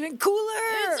 which is even cooler.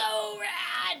 It's so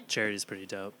rad. Charity's pretty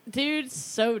dope. Dude,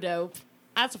 so dope.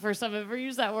 That's the first time I've ever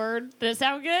used that word. Did it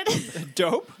sound good?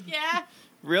 dope. Yeah.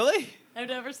 Really? I would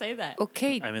never say that.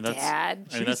 Okay, I mean, that's Dad.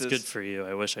 I mean, that's Jesus. good for you.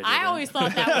 I wish I did. I always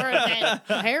thought that word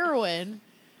meant heroin.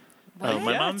 Oh,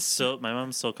 my Yeah, mom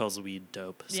it's- still calls weed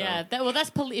dope. So. Yeah.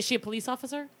 That's is she a police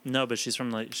officer? No, but she's from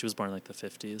like she was born in like the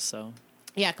 50s, so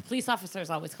Yeah, police officers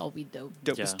always call weed dope.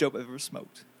 Dopest Yeah. dope I've ever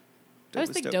smoked. I always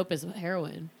Dopest think dope is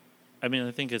heroin. I mean,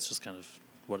 I think it's just kind of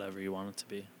whatever you want it to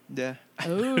be. Yeah,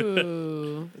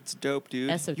 Ooh. it's dope, dude.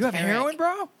 Esoteric. You have heroin,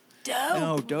 bro? Dope.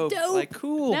 No, dope. Dope. Like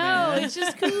cool, No, man. it's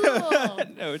just cool.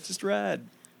 No, it's just rad.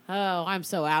 Oh, I'm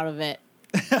so out of it.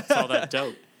 It's all that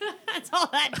dope. That's all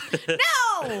that. No,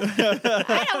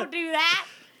 I don't do that.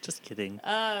 Just kidding.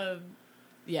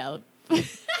 Yeah.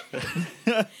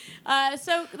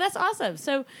 So that's awesome.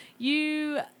 So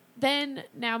you then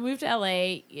now moved to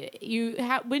LA.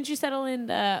 When did you settle in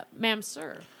Mam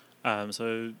Sir?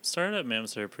 So I started at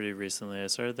Mamster pretty recently. I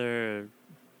started there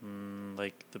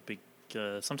like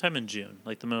sometime in June,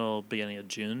 like the beginning of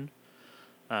June.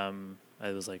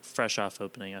 I was like fresh off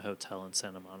opening a hotel in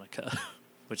Santa Monica,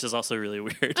 which is also really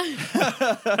weird.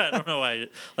 I don't know why,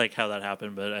 like how that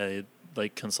happened, but I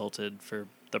like consulted for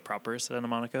the proper Santa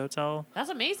Monica hotel. That's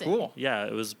amazing. Cool. Yeah,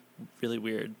 it was really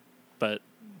weird, but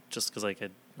just because like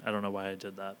I don't know why I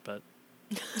did that, but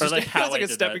or like how Sounds like I a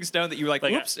did stepping that. stone that you were like,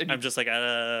 Like oops. And I'm just like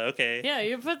okay. Yeah,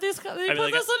 you put this. You mean, put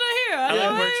like, this in here. I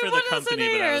like worked for the Put this in company,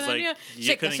 but I here, was and then like, you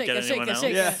shake it, couldn't shake get it, shake anyone it,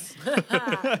 else. shake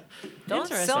Yeah. it. Don't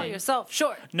sell Interesting. yourself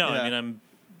short. No, Yeah. I mean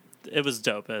it was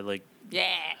dope. I like Yeah,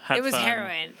 Had it was fun.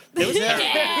 heroin. it was It was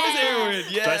heroin.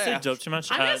 Yeah. Do I say dope too much?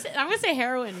 I'm gonna say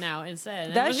heroin now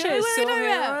instead. That I'm shit gonna- is what so are you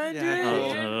talking about? heroin,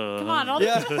 Yeah, dude. cool. Come on, all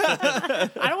Yeah.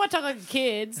 I don't want to talk like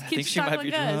kids. I Kids think she talk might like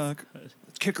be us. drunk.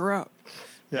 Let's kick her out.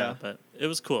 Yeah, but it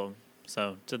was cool.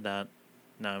 So did that.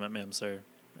 Now I'm at Mamser,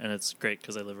 and it's great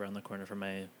because I live around the corner from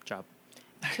my job.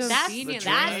 Conveniently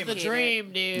That's the located.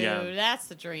 dream, dude. Yeah. That's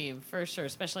the dream for sure,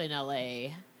 especially in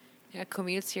LA. Yeah,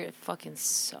 commutes here fucking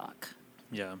suck.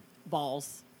 Yeah.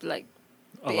 Balls. Like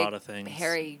A big, lot of things.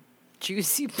 hairy,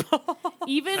 juicy ball.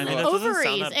 Even I mean, that doesn't ovaries.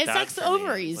 sound that It bad sucks for me.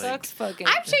 ovaries. Like- Sucks fucking.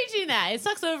 I'm changing that. It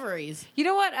sucks ovaries. You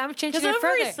know what? I'm changing Because it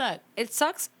further. ovaries suck. It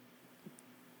sucks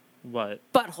What?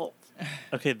 butthole.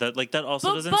 Okay, that also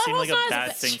But doesn't seem like a butthole's not bad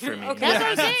as thing for me. Okay.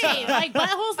 That's what I'm saying. Like,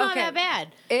 butthole's not Okay. that bad.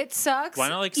 It sucks. Why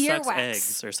not like earwax. sucks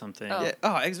eggs or something? Oh. Yeah.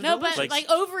 Oh, eggs are No, but delicious. like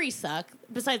ovaries suck.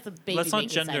 Besides the baby Let's not making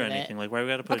side gender of it. anything. Like, why do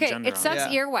we got to put Okay, gender it on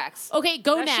sucks Yeah. earwax. Okay, That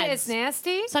gonads. shit is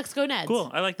nasty. Sucks gonads.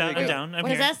 Cool. I like that. There I'm you go. down. I'm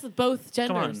Because here. that's both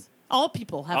Come on. genders. All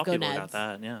people have All people gonads.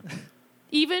 got that. Yeah.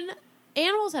 Even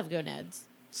animals have gonads.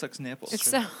 Sucks nipples. It's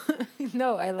so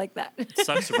no, I like that.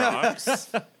 Sucks rocks.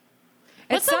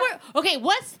 What's It's the okay,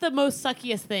 what's the most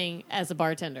suckiest thing as a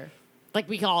bartender? Like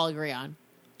we can all agree on.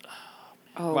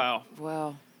 Oh Wow.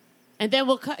 Well, And then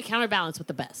we'll counterbalance with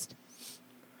the best.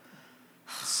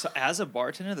 So, as a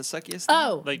bartender, the suckiest thing?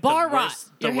 Oh, Like, the bar rot.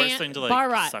 worst- the Your worst hand- thing to, like, bar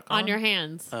rot suck on on? your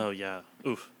hands. Oh yeah.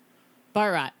 Oof.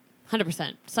 Bar rot.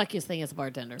 100%. Suckiest thing as a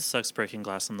bartender. Sucks breaking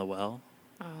glass in the well.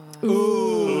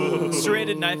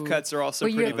 Serrated knife cuts are also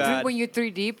when pretty you're bad. when you're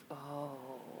 3 deep.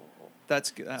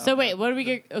 That's good. So wait, what do we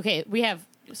get? Okay, we have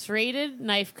serrated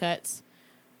knife cuts,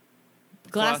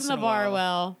 glass in the bar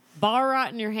well, bar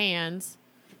rot in your hands,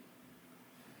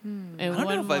 and I don't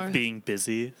one know if more. I've Being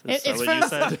busy. Is It's that what you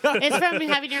said? It's from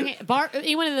having your hand, bar.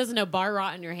 Anyone who doesn't know, bar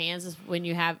rot in your hands is when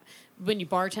you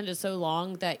bartended so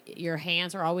long that your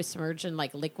hands are always submerged in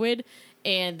like liquid,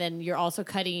 and then you're also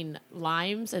cutting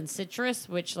limes and citrus,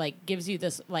 which like gives you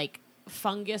this like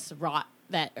fungus rot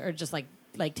that are just like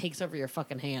takes over your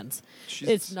fucking hands. Jeez,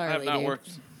 It's I have gnarly, not dude. worked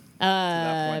to that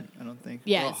Uh, point, I don't think.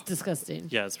 yeah, Oh, it's disgusting.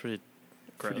 Yeah, it's pretty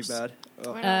gross. pretty bad.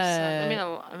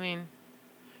 Oh. I mean,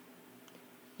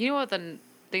 you know what the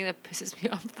thing that pisses me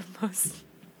off the most?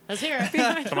 Let's hear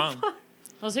it. Come on.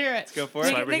 Let's hear it. Go for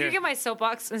That's it. why we're They here. can get my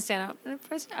soapbox and stand up.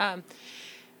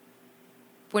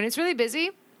 When it's really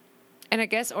busy, and a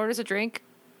guest orders a drink,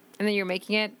 and then you're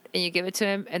making it, and you give it to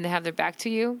him, and they have their back to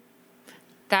you,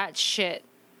 that shit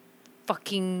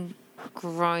fucking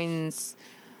grinds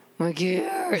my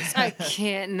gears. I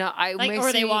can't. No, I Like, makes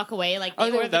or they me- walk away. Like, Oh,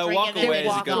 they they- order the that drink walk and then away They is a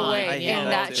walk good one. away, I hate and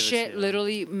that that too. shit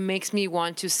literally makes me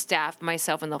want to staff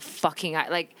myself in the fucking eye.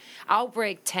 Like, I'll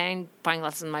break 10 pint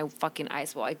glasses in my fucking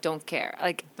ice wall. I don't care.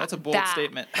 Like, That's a bold that-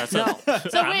 statement. That's No.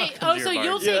 So wait, come to so your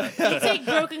you'll bar. take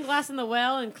broken glass in the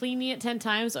well and cleaning it 10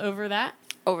 times over that?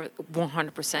 Over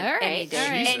 100% All right, any day, all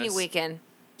right. any Jesus. weekend.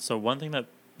 So one thing that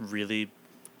really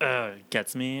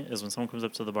gets me is when someone comes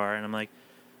up to the bar and I'm like,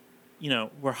 you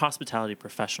know, we're hospitality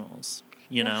professionals,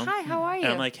 you know? Hi, how are you?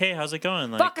 And I'm like, hey, how's it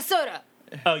going? Like, Vodka soda.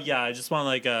 oh yeah, I just want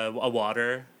like a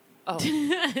water. Oh,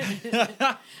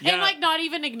 Yeah, And like not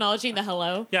even acknowledging the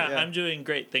hello. yeah, Yeah. I'm doing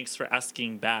great. Thanks for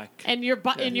asking back. And you're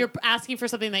asking for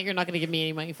something that you're not going to give me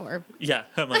any money for. Yeah,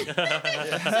 I'm like,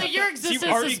 So your You've existence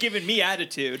already is, given me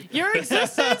attitude. your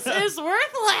existence is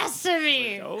worthless to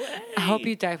me. I hope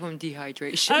you die from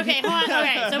dehydration. Okay, hold on.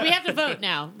 Okay, so we have to vote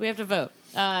now. We have to vote.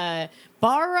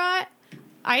 Bar rot,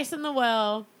 ice in the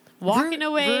well, walking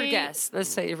away, Rude guess. Let's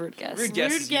say rude guess. Rude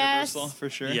guess Rude is guess. universal for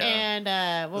sure. Yeah.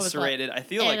 and what was Serrated. that? I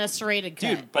feel and like a serrated cut.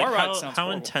 dude, bar like rot how, sounds how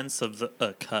horrible. intense of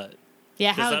the cut?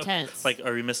 Yeah, Is how that- intense? Like,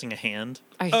 are we missing a hand?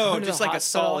 Are you Oh, going to just the like a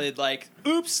hospital? solid, like,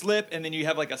 oops, slip, and then you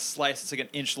have like a slice that's like an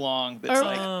inch long. That's Or-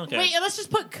 like, okay. Wait, let's just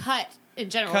put cut in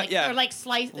general. Cut, like, yeah. Or like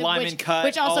slice. Lime which, and cut,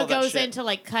 Which also all that goes shit. into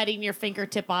like cutting your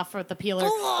fingertip off with the peeler.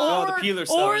 Oh, the peeler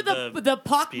stuff. Or Or the the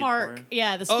pock speed mark. pour.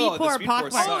 Yeah, the speed Oh, the pour, speed pock pour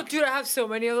mark. sucks. Oh, dude, I have so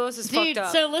many of those. It's Dude, fucked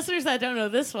up. so listeners that don't know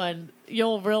this one,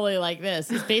 you'll really like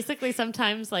this. It's basically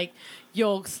sometimes like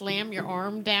you'll slam your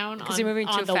arm down 'Cause on, you're moving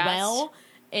on too the fast. well,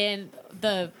 and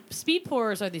the speed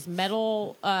pourers are these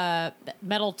metal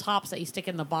tops that you stick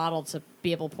in the bottle to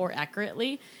be able to pour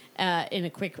accurately in a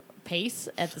quick pace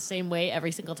at the same way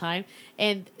every single time.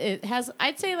 And it has,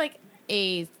 I'd say, like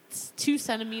a 2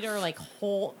 centimeter like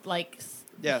hole, like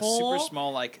yeah, hole. super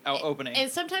small, like out opening.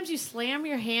 And sometimes you slam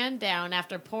your hand down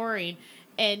after pouring,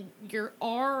 and your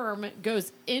arm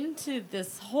goes into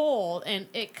this hole, and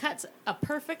it cuts a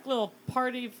perfect little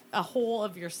part of a hole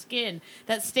of your skin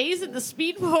that stays in the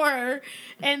speed pourer.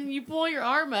 And you pull your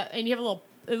arm up, and you have a little.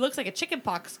 It looks like a chicken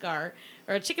pox scar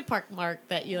or a chicken pox mark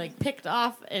that you like picked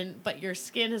off, but your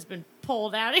skin has been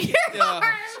pulled out of your oh,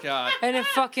 arm. God. and it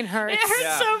fucking hurts. It hurts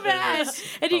Yeah, so it bad,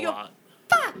 and a you go, lot.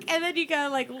 fuck, and then you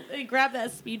gotta like grab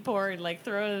that speed pour and like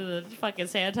throw it in the fucking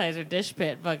sanitizer dish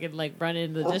pit, fucking like run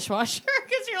into the dishwasher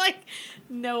because you're like,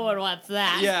 no one wants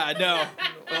that. Yeah, no.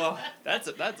 Oh, that's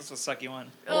a sucky one.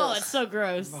 Oh, it's so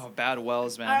gross. Oh, bad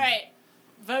wells, man. All right,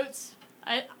 votes.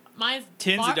 mine's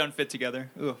Tins that don't fit together.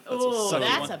 Ooh, that's a Oh, sucky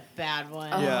that's one. a bad one.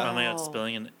 Yeah. Oh my god,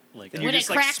 spilling and like And When you're it just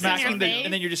like cracks in your smacking the, face?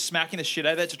 and then you're just smacking the shit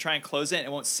out of it to try and close it, and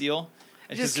it won't seal.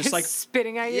 And it's just like,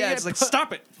 spitting at you. yeah, it's like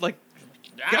stop it, like,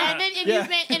 And then Yeah.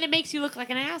 and it makes you look like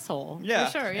an asshole. Yeah.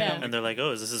 For sure. Yeah. and they're like,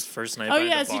 "Oh, is this his first night Oh by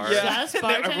yes, the he bar?" just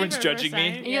bartending Everyone's for judging first me.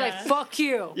 time. And you're like, Yeah. fuck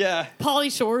you. yeah.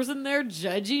 Pauly Shore's in there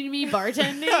judging me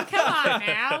bartending. Come on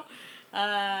now.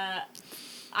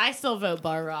 I still vote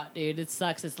bar rot, dude. It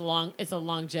sucks. It's a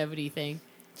longevity thing.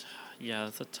 Yeah,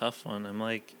 it's a tough one. I'm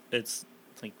like, it's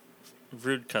like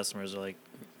rude customers are like,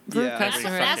 Rude Yeah. That's,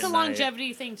 customer. that's a fucking night.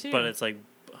 longevity thing too. but it's like,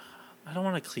 I don't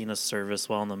want to clean a service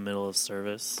while in the middle of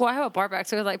service. Well, I have a bar back,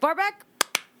 so it's like bar back.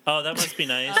 Oh, that must be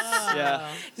nice. Yeah.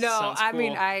 No, Sounds I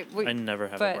mean, cool. I never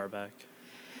have but- a bar back.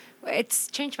 It's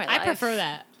changed my I life. prefer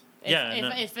that. Yeah,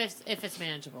 If, no. if it's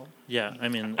manageable. Yeah, I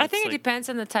mean, I it's think like, it depends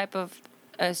on the type of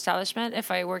establishment. If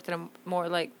I worked at a more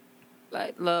like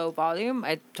low volume,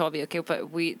 I'd totally be okay.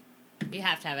 But You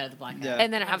have to have it at the black hat. Yeah.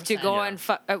 and then I have to go Yeah.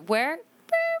 and where?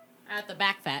 At the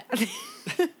back fat.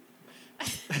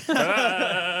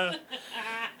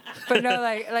 But no,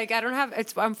 like I don't have.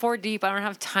 I'm 4 deep. I don't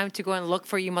have time to go and look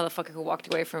for you, motherfucker, who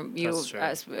walked away from you.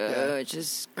 That's true.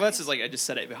 Just Well, that's just like I just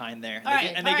set it behind there, All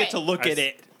right, and they all get right. to look I at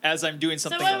it as I'm doing So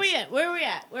something where are else. we at? Where are we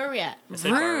at? Where are we at? I say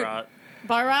bar Rude. rot.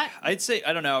 Bar rot? I'd say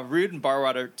I don't know. Rude and bar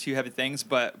rot are two heavy things,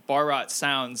 but bar rot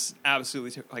sounds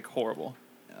absolutely like horrible.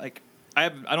 Like I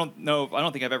don't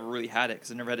think I've ever really had it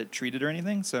because I never had it treated or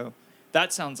anything. So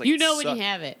that sounds like You know when suck. you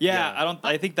have it. Yeah, Yeah.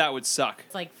 I think that would suck.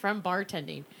 It's like from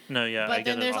bartending. No, yeah. I But get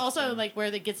then it there's also often. like where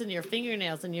it gets into your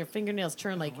fingernails and your fingernails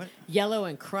turn like what? yellow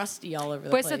and crusty all over the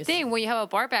But it's place. the thing when you have a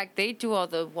bar back, they do all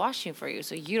the washing for you,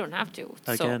 so you don't have to.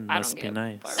 So Again, I must don't be get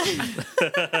nice.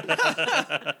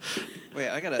 Wait,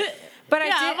 I gotta. But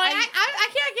Yeah, I I'm did. like, I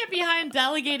can't get behind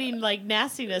delegating like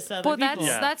nastiness to other well, people.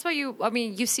 that's why you. I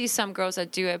mean, you see some girls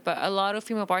that do it, but a lot of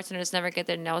female bartenders never get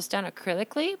their nails done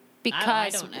acrylically because I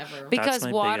don't ever. because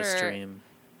That's my biggest water. dream.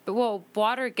 Well,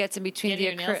 water gets in between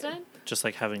Getting the your nails done? Just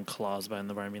like having claws behind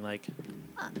the bar and being like,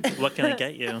 what can I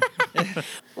get you?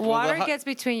 Water the gets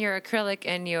between your acrylic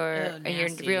and your Ew,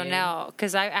 nasty, real dude. nail.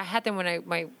 Because I had them when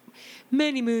my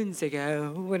many moons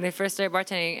ago when I first started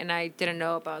bartending, and I didn't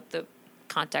know about the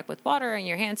contact with water in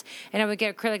your hands, and I would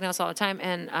get acrylic nails all the time,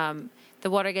 and the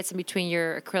water gets in between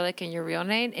your acrylic and your real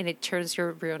nail, and it turns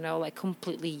your real nail like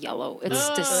completely yellow. It's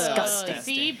Oh, disgusting.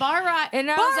 See, bar rot. And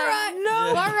I bar was like, rot.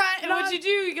 no, Bar rot. And no. what'd you do?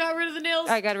 You got rid of the nails?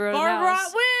 I got rid of the bar nails.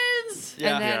 rot wins.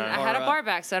 Yeah. And then Yeah. I had a Bar bar rot.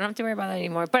 back, so I don't have to worry about that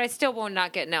anymore. But I still will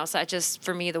not get nails. I just,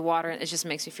 for me, the water, it just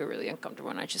makes me feel really uncomfortable,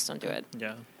 and I just don't do it.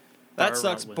 Yeah. That Bar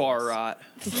sucks. rot Bar wins. rot.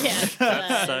 Yeah.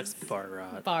 That sucks. Bar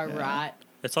rot. Bar rot.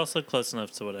 It's also close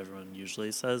enough to what everyone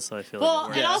usually says, so I feel Well,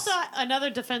 like it and works. Yes. also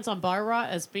another defense on bar rot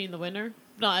as being the winner,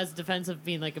 not as defense of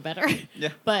being like a better. Yeah.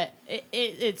 But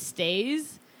it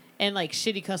stays, and like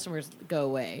shitty customers go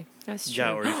away. That's true.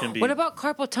 Yeah, or you can be. What about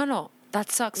carpal tunnel? That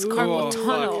sucks. Ooh, Carpal fuck.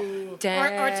 tunnel. Or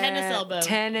tennis elbow.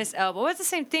 Tennis elbow. Well, it's the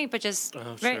same thing, but just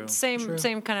Oh, right, true.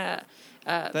 same kind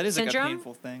of That is syndrome, like a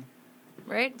painful thing.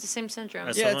 right? It's the same syndrome.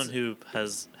 As Yeah, someone it's- who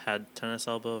has had tennis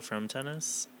elbow from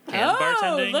tennis and Oh,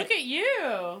 bartending, look at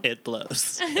you! it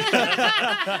blows.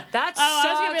 That Oh, I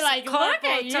was gonna be sucks. like, look Carpal at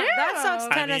tun- you. That sucks.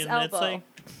 I Tennis mean, elbow. it's like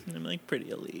I'm like pretty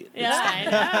elite. Yeah, I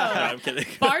no, know. I'm kidding.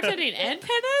 Bartending and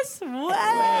tennis? What?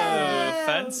 Oh,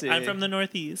 fancy. I'm from the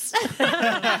Northeast.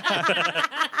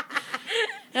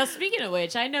 Now, speaking of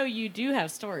which, I know you do have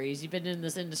stories. You've been in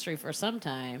this industry for some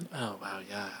time. Oh wow,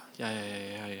 yeah.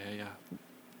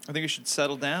 I think we should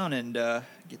settle down and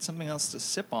get something else to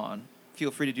sip on.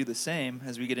 Feel free to do the same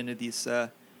as we get into these.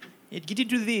 Get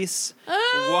into this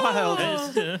Oh.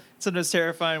 wild, sometimes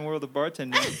terrifying world of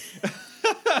bartending.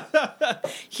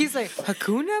 He's like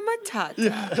Hakuna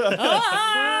Matata.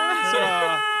 Ah!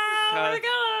 So, We're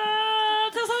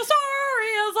gonna tell some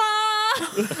stories.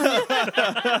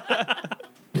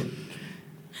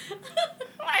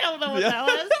 I don't know what that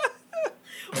was.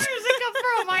 Where does it come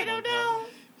from? I don't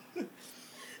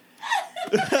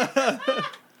know.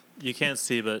 You can't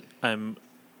see, but I'm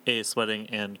sweating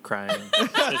and crying.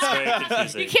 It's very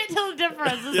confusing. You can't tell the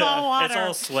difference. It's all water. It's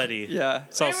all sweaty. yeah,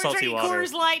 It's all Maybe we're salty drinking water.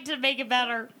 Coors Light to make it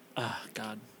better. Oh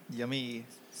God. yummy.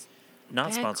 Not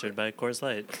Back- sponsored by Coors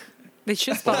Light. They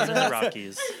should Or sponsor the us.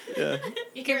 Rockies. Yeah.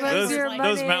 You can Those Those, your like,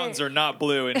 money. those mountains are not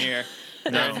blue in here.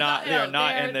 They're not. They are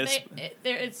not in this.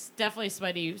 It's definitely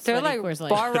sweaty. They're sweaty like Coors Light.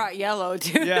 bar rot yellow,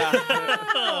 dude. Yeah.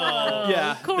 Oh,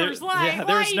 Yeah, Coors there- Light. yeah, Why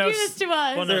there's you no do this to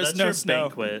us? Well, no, There's that's no your snow.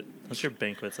 banquet. That's your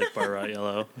banquet's like bar rot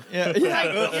yellow. Yeah.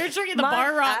 Yeah. You're drinking the Mine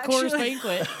Bar Rock Coors actually-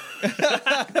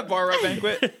 Banquet. Bar rot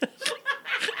banquet.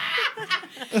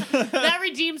 That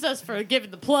redeems us for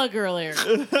giving the plug earlier.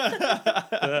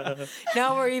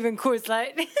 Now we're even Coors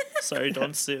Light. Sorry,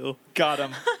 don't sue. Got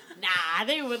him. Nah,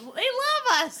 they love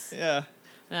us. Yeah.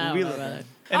 No, We what live about in it. it?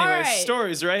 Anyway, All right.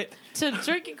 stories, right? To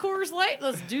drinking Coors Light,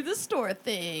 let's do the store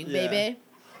thing, Yeah. baby.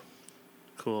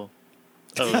 Cool.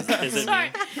 Oh, is it Sorry.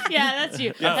 me? Yeah, that's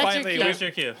you. Yeah, That's finally, your Where's cue.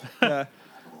 your cue? Yeah.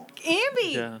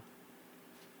 Ambi. Yeah.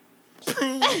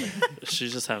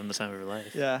 She's just having the time of her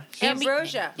life. Yeah.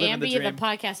 Ambrosia. Living the Ambi, the dream.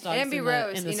 podcast dog, Ambi in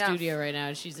Rose, the enough. studio right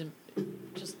now. She's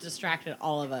just distracted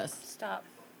all of us. Stop.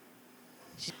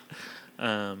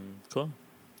 Cool.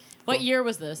 What Cool. year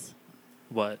was this?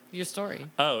 What? Your story.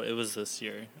 Oh, it was this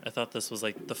year. I thought this was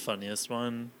like the funniest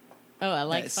one. Oh, I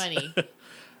like Nice. funny.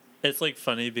 It's like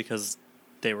funny because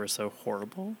they were so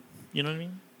horrible. You know what I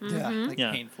mean? Yeah. Like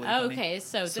Yeah. painfully Oh, funny. okay,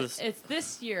 so So it's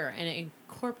this year, and it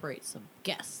incorporates some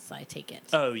guests. I take it.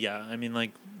 Oh yeah. I mean,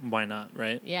 like, why not,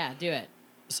 right? Yeah, do it.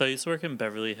 So I used to work in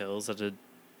Beverly Hills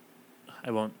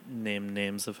I won't name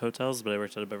names of hotels, but I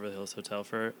worked at a Beverly Hills hotel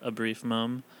for a brief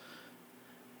moment.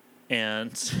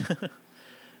 And,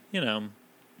 you know,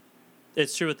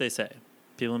 it's true what they say.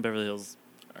 People in Beverly Hills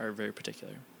are very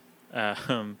particular.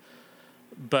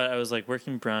 But I was like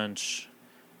working brunch,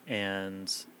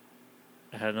 and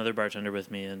I had another bartender with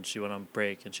me, and she went on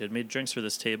break, and she had made drinks for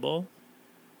this table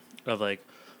of like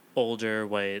older,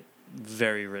 white,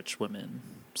 very rich women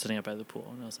sitting up by the pool.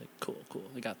 And I was like, cool,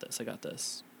 I got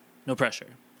this. No pressure.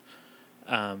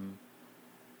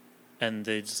 And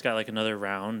they just got like another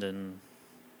round, and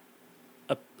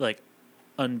like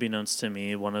unbeknownst to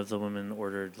me, one of the women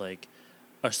ordered like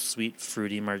a sweet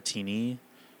fruity martini,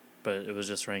 but it was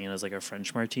just running in as like a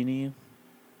French martini,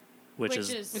 which is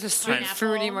It's a sweet pineapple.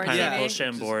 fruity martini. pineapple, Yeah.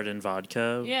 chambord, and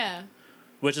vodka, Yeah,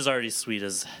 which is already sweet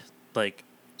as like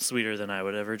sweeter than I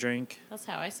would ever drink. that's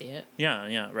how I see it.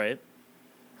 Yeah, right.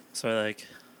 So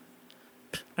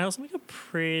I also make a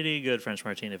pretty good French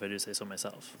martini, if I do say so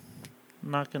myself. I'm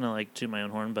not gonna like toot my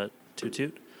own horn, but toot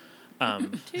toot.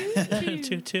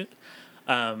 Toot toot.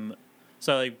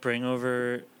 So I like bring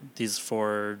over these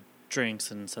 4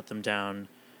 drinks and set them down,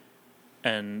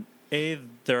 and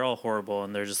they're all horrible,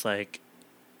 and they're just like,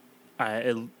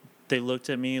 they looked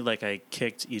at me like I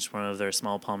kicked each one of their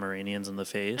small Pomeranians in the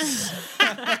face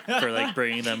for like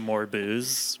bringing them more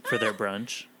booze for their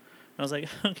brunch. I was like,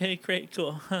 okay, great,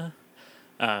 cool.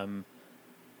 And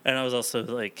I was also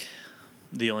like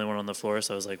the only one on the floor,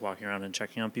 so I was like walking around and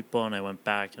checking on people, and I went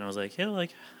back and I was like, hey,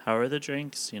 like, how are the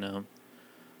drinks? You know,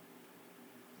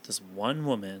 this one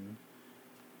woman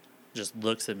just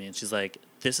looks at me and she's like,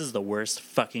 this is the worst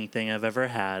fucking thing I've ever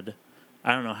had.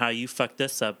 I don't know how you fucked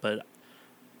this up, but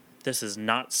this is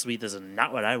not sweet. This is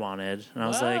not what I wanted. And I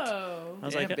was like, Whoa.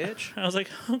 Damn, bitch. I was like,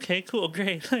 okay, cool,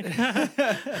 great. Like,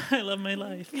 I love my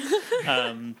life.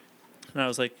 And I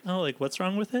was like, oh, like, what's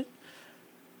wrong with it?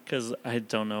 Because I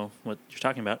don't know what you're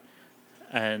talking about.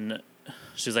 And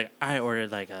she was like, I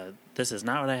ordered like this is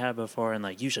not what I had before, and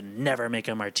like you should never make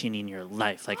a martini in your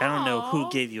life. Like, I don't know who Aw.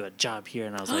 gave you a job here.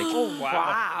 And I was like,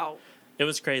 Wow. it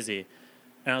was crazy.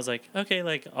 And I was like, okay,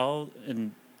 like I'll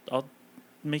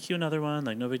make you another one.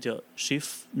 Like, no big deal. She,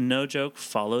 no joke,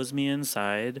 follows me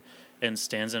inside and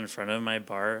stands in front of my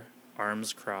bar,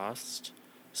 arms crossed,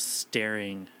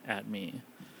 staring at me.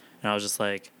 And I was just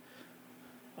like,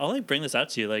 I'll like bring this out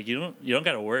to you. Like, you don't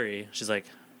gotta worry. She's like,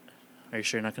 are you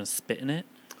sure you're not gonna spit in it?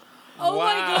 Oh my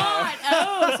Wow. god!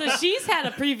 Oh, so she's had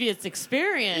a previous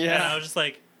experience. Yeah. And I was just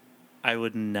like, I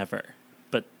would never.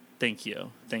 But thank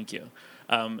you.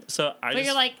 So I But just,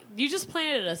 you're like, you just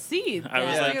planted a seed. I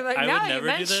was that- like, You're like, I now would you never do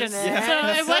mention this. it. Yeah.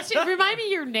 So, and what's remind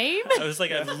me your name? I was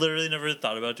like, I've literally never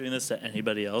thought about doing this to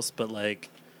anybody else, but like,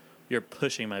 you're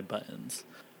pushing my buttons.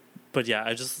 But yeah,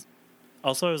 I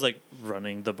was like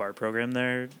running the bar program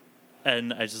there,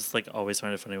 and I just like always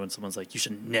find it funny when someone's like, you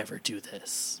should never do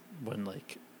this. When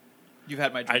like, You've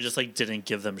had my I just like didn't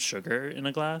give them sugar in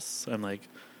a glass. I'm like,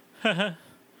 What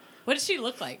does she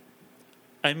look like?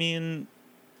 I mean,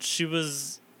 she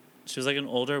was like an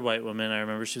older white woman. I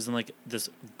remember she was in like this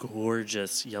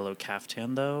gorgeous yellow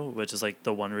caftan though, which is like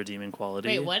the one redeeming quality.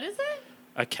 Wait, what is it?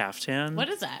 A caftan. What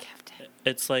is that?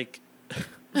 It's like,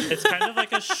 it's kind of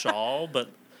like a shawl, but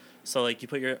so like you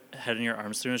put your head and your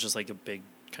arms through, and it's just like a big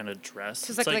kind of dress.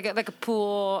 So it's like a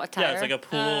pool attire. yeah, it's like a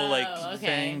pool Oh, like okay.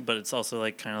 thing, but it's also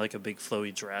like kind of like a big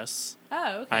flowy dress.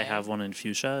 Oh, okay. I have one in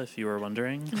fuchsia, if you were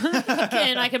wondering.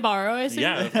 And I can borrow, I assume?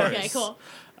 Yeah, of Okay, course. cool.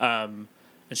 And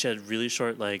she had really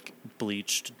short, like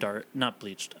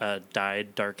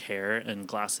dyed dark hair and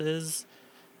glasses,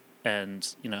 and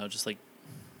just like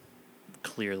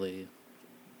clearly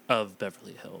of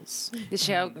Beverly Hills. Did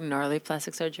she have gnarly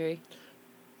plastic surgery?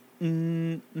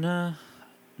 Nah,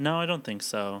 No, I don't think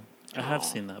so. I have Aw.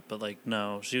 seen that, but like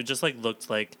no, she just like looked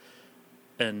like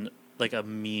a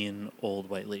mean old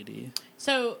white lady.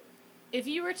 So, if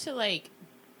you were to like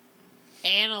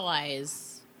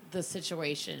analyze the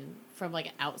situation from like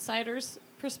an outsider's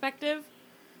perspective,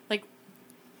 like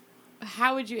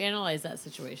how would you analyze that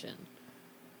situation?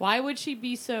 Why would she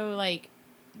be so like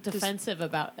defensive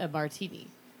about a martini?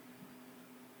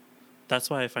 That's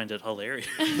why I find it hilarious.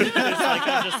 It's like,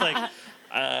 I'm just like,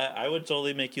 I would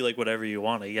totally make you like whatever you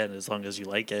want again, as long as you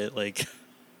like it. Like,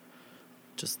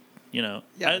 just Yeah,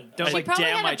 don't She like probably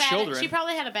damn had my a bad, children. She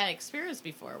probably had a bad experience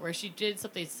before where she did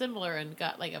something similar and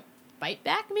got like a bite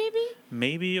back, maybe?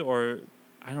 maybe, or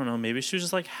I don't know, maybe she was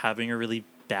just like having a really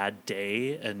bad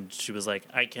day, and she was like,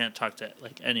 I can't talk to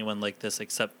like anyone like this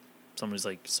except someone who's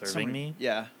like serving me.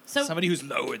 Yeah. So- Somebody who's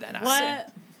lower than us.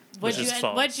 What? Which is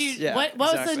false. Yeah, what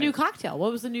was the exactly. new cocktail?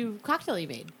 What was the new cocktail you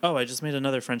made? Oh, I just made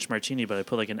another French martini, but I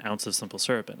put like an ounce of simple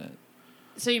syrup in it.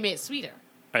 So you made it sweeter.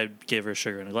 I gave her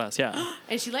sugar in a glass. Yeah.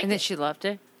 And she liked And then it. she loved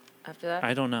it after that.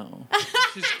 I don't know.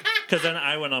 Because then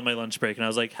I went on my lunch break and I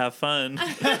was like, have fun.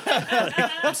 Like,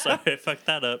 I'm sorry, I fucked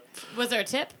that up. Was there a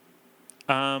tip?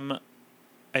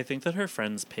 I think that her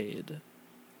friends paid.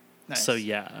 Nice. So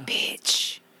yeah.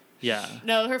 Bitch. Yeah.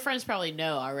 No, her friends probably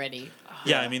know already.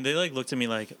 Yeah, I mean, they like looked at me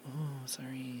like, oh,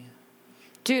 sorry.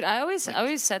 Dude, I always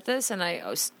said this, and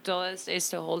I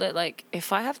still hold it. Like,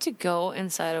 if I have to go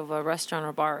inside of a restaurant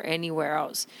or bar or anywhere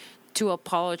else to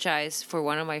apologize for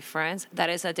one of my friends,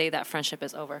 that is a day that friendship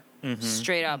is over.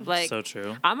 Straight up, like, So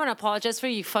true. I'm gonna apologize for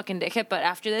you, fucking dickhead. But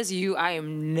after this, I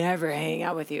am never hanging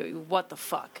out with you. What the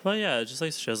fuck? Well, yeah, it just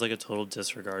like shows like a total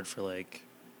disregard for like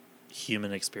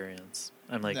human experience.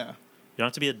 I'm like, Yeah. you don't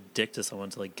have to be a dick to someone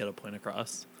to like get a point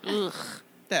across. Ugh.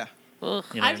 Yeah. Ugh.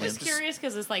 You know I'm what I just mean? curious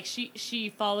because it's like she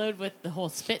followed with the whole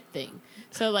spit thing.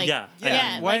 So like Yeah.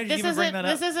 Yeah. Why did you this even bring isn't that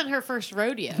up? this isn't her first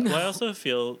rodeo. Well, I also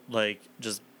feel like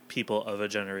just people of a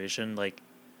generation, like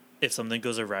if something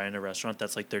goes awry in a restaurant,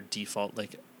 that's like their default.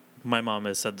 Like my mom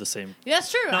has said the same.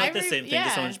 That's true. Not like I the same thing to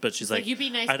someone, but she's It's like, you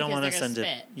be nice I don't want want to to send it.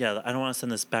 spit. Yeah, I don't want to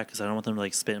send this back because I don't want them to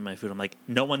like spit in my food. I'm like,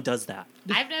 no one does that.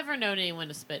 I've never known anyone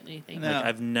to spit anything. No. Like,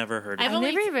 I've never heard. I've of I it.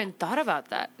 only- never even thought about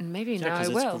that. Maybe Yeah, now 'cause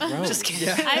I it's will. gross. Just kidding.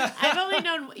 Yeah. I've only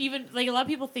known even like a lot of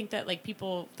people think that like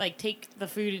people like take the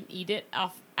food and eat it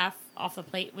off the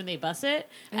plate when they bus it.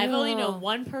 I've only Ew. known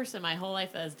one person my whole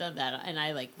life that has done that, and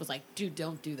I like was like, dude,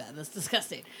 don't do that. That's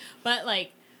disgusting. But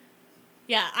like,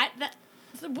 yeah,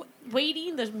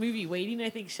 Waiting, the movie Waiting, I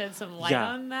think shed some light Yeah.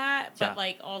 on that. But Yeah.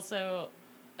 like also,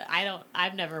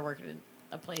 I've never worked in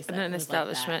a place that In an was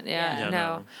establishment, like that. yeah, Yeah,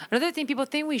 no. no. Another thing, people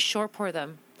think we short pour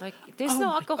them. Like, there's no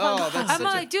alcohol. oh, that's I'm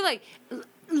such like, dude, like,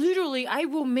 literally, I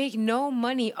will make no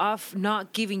money off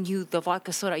not giving you the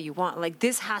vodka soda you want. Like,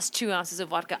 this has 2 ounces of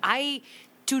vodka. I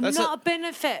do That's not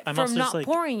benefit I'm from also not just like,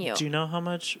 pouring you. do you know how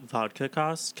much vodka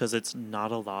costs? Because it's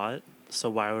not a lot. So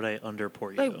why would I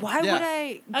underpour you? Like, why Yeah. would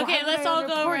I? why Okay, would let's I all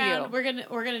go underpour around. you?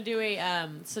 We're gonna do a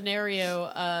scenario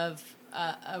of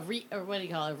or what do you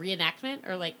call it? A reenactment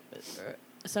or like.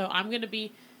 So I'm gonna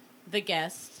be the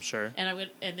guest, Sure. and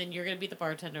then you're gonna be the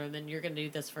bartender, and then you're gonna do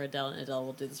this for Adele, and Adele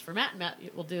will do this for Matt, and Matt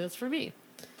will do this for me.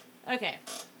 Okay.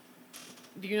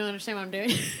 Do you understand what I'm doing?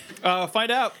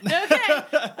 Find out.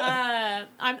 Okay.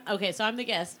 I'm okay. So I'm the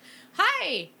guest.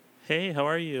 Hi. Hey, how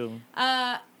are you?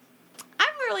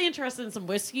 I'm really interested in some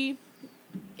whiskey.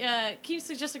 Can you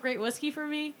suggest a great whiskey for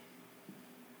me?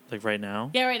 Like right now?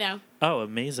 Yeah, right now. Oh,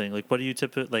 amazing! Like, what do you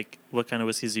what kind of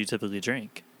whiskeys do you typically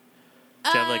drink? Do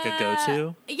you have like a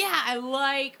go-to? Yeah,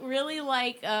 I really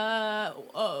like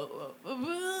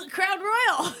Crown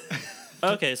Royal.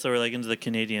 Okay, so we're like into the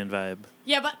Canadian vibe.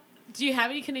 Yeah, but do you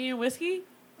have any Canadian whiskey?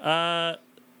 Yeah.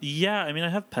 I mean, I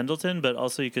have Pendleton, but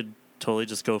also you could totally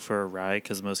just go for a rye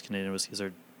because most Canadian whiskeys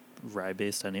are rye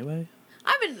based anyway.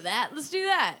 I'm into that. Let's do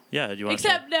that. Yeah. Do you want?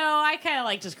 Except no, I kind of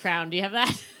like just Crown. Do you have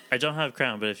that? I don't have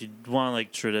Crown, but if you want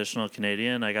like traditional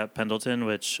Canadian, I got Pendleton,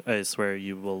 which I swear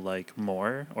you will like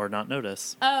more or not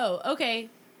notice. Oh, okay.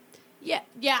 Yeah,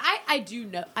 I do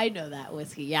know. I know that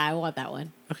whiskey. Yeah, I want that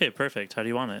one. Okay, perfect. How do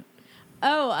you want it?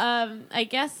 Oh, I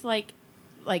guess like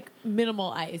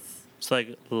minimal ice, So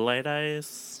like light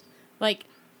ice, like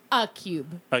a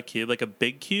cube. a cube, like a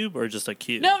big cube, or just a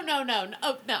cube? No.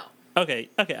 Oh, no. Okay.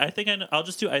 I think I know. I'll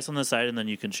just do ice on the side, and then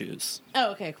you can choose.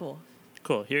 Oh, okay, cool.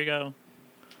 Cool. Here you go.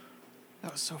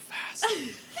 That was so fast.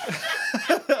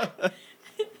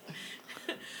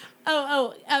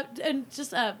 And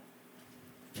just put a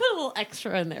little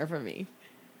extra in there for me.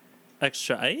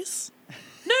 Extra ice.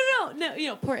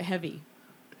 No. Pour it heavy.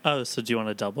 Oh, so do you want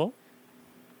a double?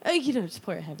 Just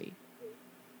pour it heavy.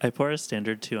 I pour a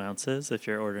standard 2 ounces if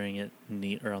you're ordering it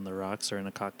neat or on the rocks or in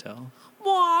a cocktail.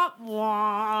 Wah,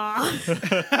 wah.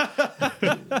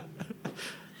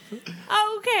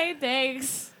 Okay,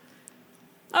 thanks.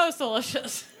 Oh, it's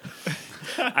delicious.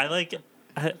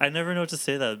 I never know what to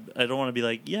say that. I don't want to be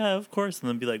like, yeah, of course, and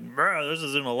then be like, bruh, this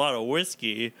isn't a lot of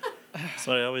whiskey.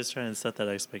 So I always try and set that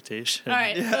expectation. All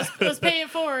right, let's pay it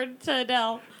forward to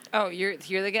Adele. Oh, you're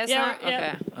the guest Yeah, now?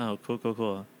 yeah. Okay. Oh,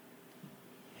 cool.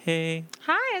 Hey,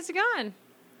 Hi, how's it going?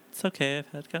 it's okay. I've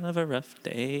had kind of a rough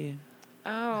day.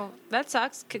 Oh, that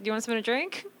sucks. Do you want something to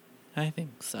drink? I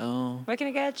think so. What can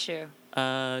I get you?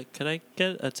 Could I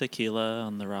get a tequila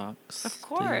on the rocks? Of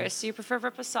course. please? Do you prefer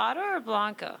Reposado or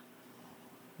Blanco?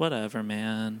 Whatever,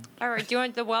 man. All right. Do you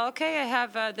want the well? Okay, I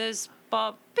have this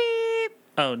ball. Beep.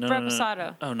 Oh no,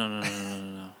 Reposado. Oh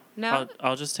no. No.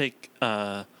 I'll just take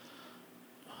the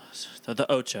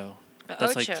ocho. The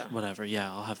That's Ocho. like whatever.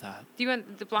 Yeah, I'll have that. Do you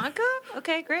want the Blanco?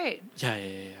 Okay, great. Yeah.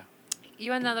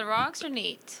 You want another rocks or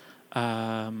neat?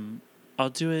 I'll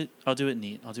do it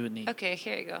neat. Okay,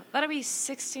 here you go. That'll be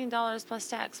 $16 plus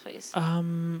tax, please.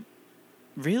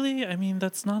 Really? I mean,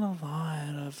 that's not a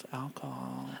lot of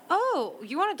alcohol. Oh,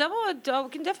 you want a double? We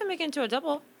can definitely make it into a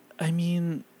double. I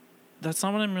mean, that's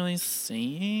not what I'm really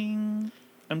saying.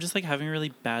 I'm just like having a really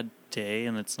bad day,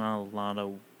 and it's not a lot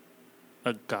of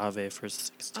agave for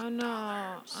 $60. Oh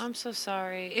no, I'm so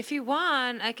sorry. If you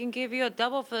want, I can give you a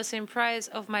double for the same price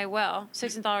of my well.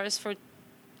 $16 for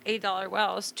 $8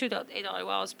 wells, $8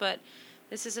 wells. But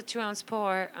this is a 2-ounce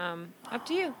pour. Up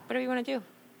to you. Whatever you want to do.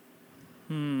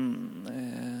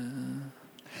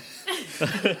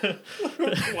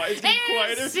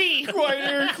 Why is he And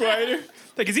quieter?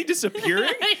 Like, is he disappearing?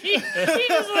 he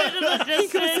just went to the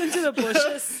distance. Into the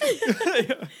bushes.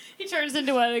 He turns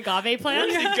into an agave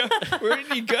plant. Where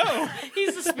did he go?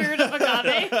 He's the spirit of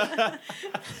agave.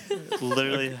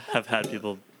 Literally have had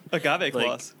people Agave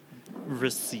claws.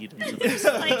 recede into this.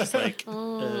 Just like,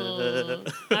 All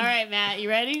right, Matt, you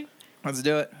ready? Let's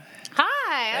do it.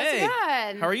 Hi, how's Hey, it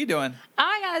going? how are you doing? Oh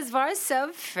my god, this bar is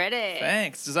so pretty.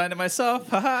 Thanks. Designed it myself.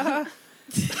 Can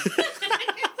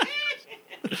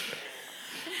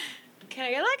I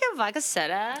get like a vodka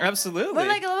soda? Absolutely. With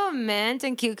like a little mint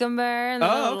and cucumber and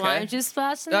a Oh, little okay. lime juice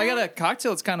splash in I there. got a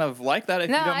cocktail. It's kind of like that. If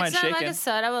No, you don't mind it's not shaking. like a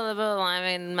soda with a little bit of lime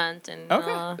and mint and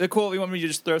Okay. Cool. You want me to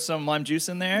just throw some lime juice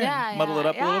in there? yeah, and muddle yeah, it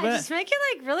up a little bit. Just make it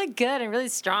like really good and really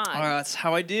strong. That's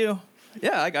how I do.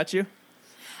 Yeah, I got you.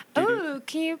 Ooh,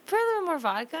 can you put a little more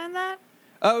vodka in that?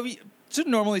 Oh, so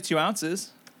normally 2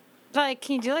 ounces. Like,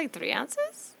 can you do like 3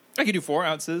 ounces? I could do 4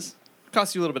 ounces.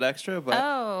 Costs you a little bit extra, but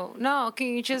Oh no, can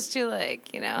you just do like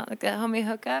like a homie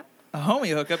hookup? a homie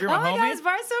hookup. You're Oh my my homie. god, this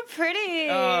bar's so pretty.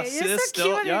 Oh, You're see so this cute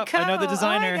still? with your Yep, I know the coat.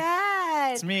 designer. Oh my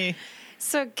god. It's me.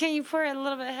 So can you pour it a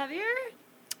little bit heavier?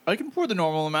 I can pour the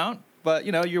normal amount, but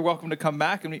you're welcome to come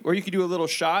back, or you could do a little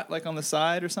shot like on the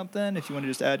side or something if you want to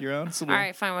just add your own. It's a All little-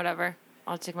 right, fine, whatever.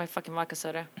 I'll take my fucking vodka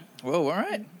soda. Whoa, all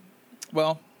right.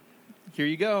 Well, here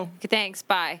you go. Okay, thanks.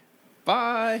 Bye.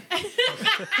 Bye.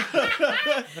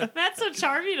 Matt's so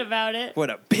charming about it.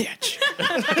 What a bitch.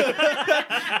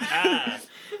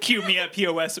 Cue me at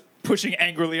POS pushing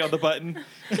angrily on the button.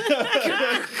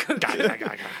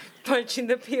 Punching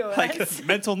the POS. Like,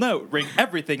 mental note, ring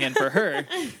everything in for her.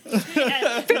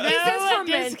 No for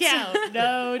mint. discount.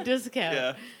 No discount.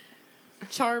 Yeah.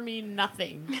 Charming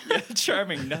nothing.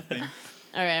 Charming nothing.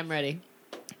 All right, I'm ready.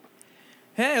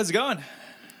 Hey, how's it going?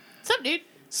 What's up, dude?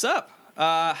 Sup?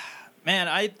 Man,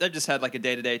 I just had like a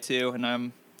day today too,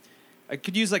 and I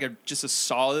could use like just a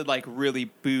solid, like really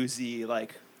boozy,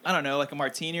 like I don't know, like a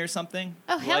martini or something.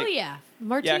 Oh, hell Like- yeah.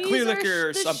 Martinis clear are liquor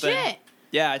or the something. Shit.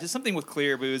 Yeah, just something with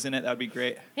clear booze in it. That would be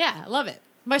great. Yeah, I love it.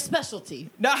 My specialty.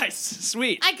 Nice,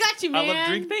 sweet. I got you, man. I love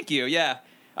drink. Thank you. Yeah.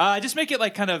 Just make it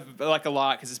like kind of like a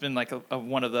lot because it's been like a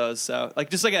one of those. So like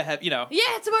just like a Yeah,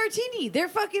 it's a martini. They're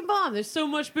fucking bomb. There's so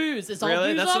much booze. It's all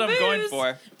Really? booze That's on what I'm booze. going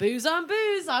for. Booze on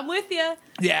booze. I'm with you.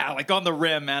 yeah, like on the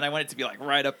rim, man. I want it to be like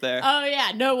right up there. Oh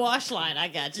yeah, no wash line. I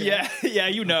got you. Yeah, yeah,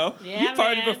 you know. Yeah, You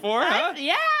partied man. before, huh?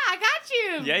 Yeah, I got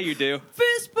you. Yeah, you do.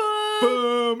 Fist bump.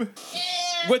 Boom.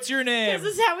 What's your name?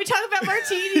 This is how we talk about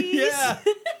martinis. Yeah.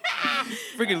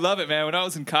 Freaking love it, man. When I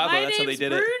was in Cabo, My that's how they name's did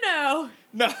Bruno. it.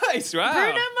 Nice. Wow.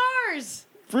 Bruno Mars.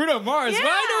 Bruno Mars. Yeah.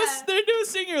 Well, I know they're doing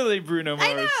singularly Bruno Mars.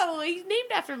 I know. He's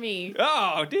named after me.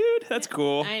 Oh, dude, that's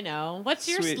cool. I know. What's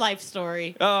your Sweet. life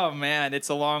story? Oh man, it's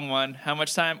a long one. How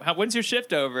much time? When's your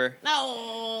shift over?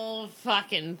 Oh,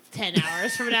 fucking 10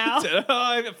 hours from now. Oh,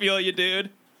 I feel you, dude.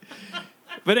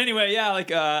 But anyway, yeah, like,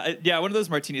 yeah, one of those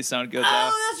martinis sound good, though.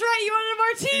 Oh, that's right. You wanted a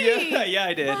martini. Yeah, yeah,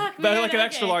 I did. Fuck, But man, like an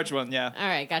extra okay. large one, yeah. All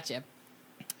right, gotcha.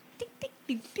 Tick, tick,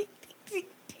 tick, tick, tick,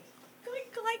 tick.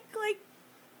 Clink, clink, clink.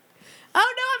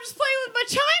 Oh no, I'm just playing with my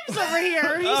chimes over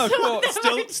here. You Oh, still cool. want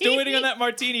that Still waiting on martini? that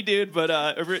martini, dude. But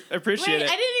appreciate Wait, it.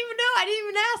 I didn't even know. I didn't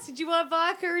even ask. Did you want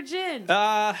vodka or gin?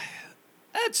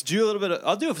 Let's do a little bit.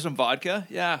 I'll do some vodka.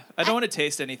 Yeah, I don't want to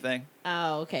taste anything.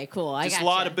 Oh, okay, cool. I Just got a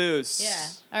lot of booze. Yeah.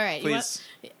 All right. Please.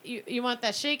 You want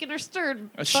that shaken or stirred,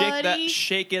 Shake buddy?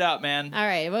 Shake it up, man. All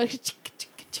right. Well,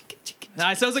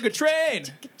 Nah, it sounds like a train.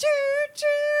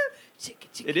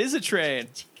 It is a train.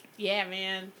 Yeah,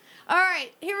 man. All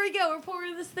right, here we go. We're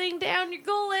pouring this thing down your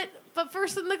gullet, but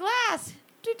first in the glass.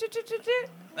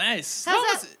 Nice.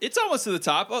 How's that? It's almost to the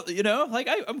top. Oh, you know, like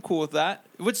I'm cool with that.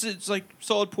 It's like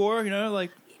solid pour. You know,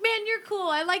 like Man, you're cool.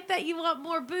 I like that you want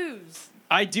more booze.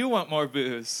 I do want more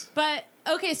booze. But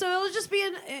okay, so it'll just be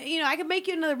I can make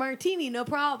you another martini, no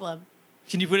problem.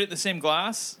 Can you put it in the same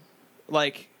glass,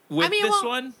 like with it this won't-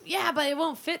 one? Yeah, but it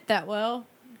won't fit that well.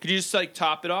 Could you just like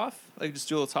top it off? Like just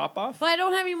do a little top off? But I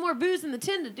don't have any more booze in the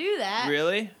tin to do that.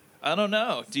 Really? I don't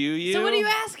know. Do you? So what are you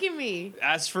asking me?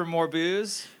 Ask for more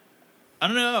booze? I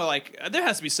don't know. Like there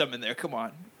has to be some in there. Come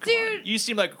on. Come on. Dude. You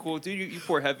seem like a cool dude. You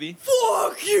pour heavy.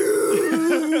 Fuck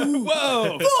you!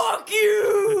 Whoa. Fuck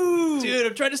you! Dude,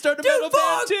 I'm trying to start a metal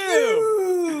band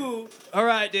too. All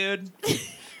right, dude.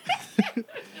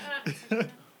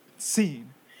 Scene.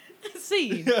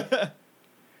 Scene. That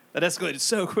escalated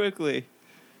so quickly.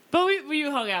 But we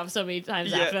hung out so many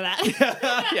times Yeah. after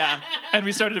that. Yeah. And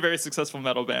we started a very successful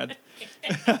metal band.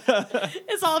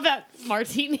 It's all about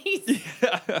martinis.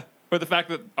 Or the fact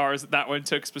that that one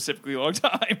took specifically a long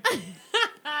time.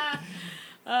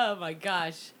 Oh my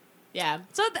gosh. Yeah.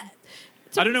 So that.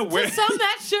 I don't know where- To sum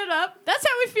that shit up, that's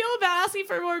how we feel about asking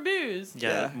for more booze.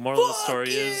 Yeah. Yeah. Moral of the story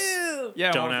is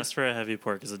Yeah. don't well, ask for a heavy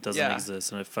pour because it doesn't Yeah.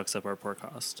 exist and it fucks up our pour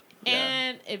cost. Yeah.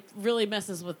 And it really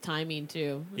messes with timing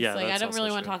too. It's Yeah, like I that's don't also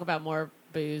really want to true. talk about more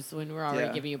booze when we're already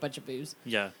Yeah. giving you a bunch of booze.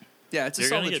 Yeah. Yeah, it's a You're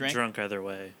going solid to get drink. drunk either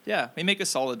way. Yeah, we make a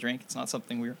solid drink. It's not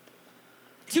something we're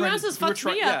 2 ounces fucks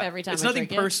me up every time It's I nothing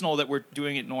drink it. personal that we're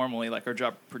doing it normally, like our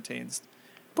job pertains.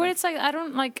 But it's like I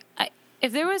don't like.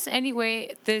 If there was any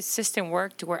way this system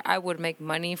worked where I would make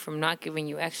money from not giving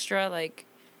you extra, like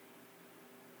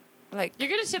You're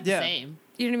gonna tip Yeah. the same.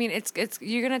 you know what I mean? It's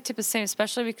you're gonna tip the same,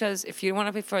 especially because if you want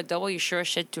to pay for a double, you sure as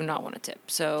shit do not want to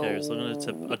tip. So You're still going to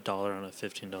tip $1 on a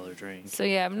 $15 drink. So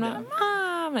yeah, I'm not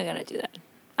gonna do that.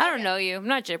 I don't know you. I'm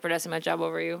not jeopardizing my job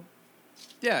over you.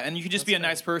 Yeah, and you could just be a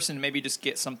nice person, maybe just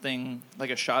get something like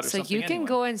a shot or So something. you can anyway.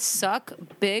 go and suck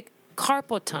big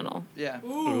carpal tunnel. Yeah.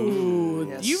 Ooh,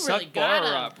 Yeah, you suck really got bar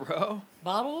him. rot, bro.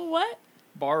 Bottle of what?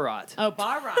 Bar rot. Oh,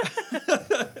 bar rot.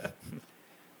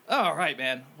 All right,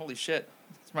 man. Holy shit.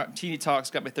 Smart Teeny Talk's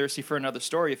got me thirsty for another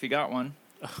story if you got one.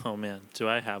 Oh, man. Do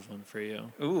I have one for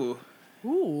you? Ooh.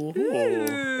 Ooh.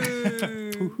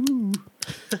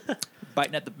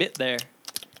 Biting at the bit there.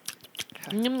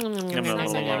 Or whatever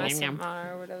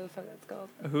the fuck that's called.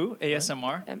 Who?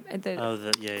 ASMR? Oh, yeah. Oh,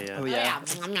 Oh, yeah.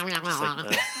 It's like yeah.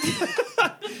 that.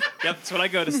 Yep, that's what I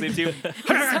go to sleep to.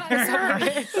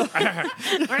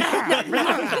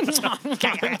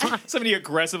 Somebody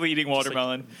aggressively eating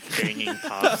watermelon. Banging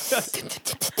pop.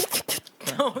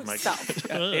 Oh, my stop.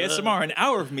 ASMR, an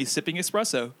hour of me sipping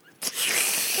espresso.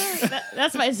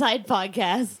 That's my side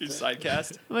podcast. Your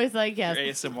sidecast. My side Your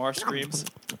cast. ASMR screams.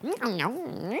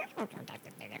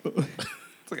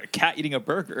 It's like a cat eating a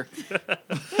burger. Oh,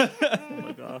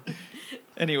 my God.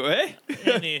 Anyway,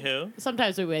 Anywho.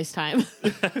 Sometimes we waste time.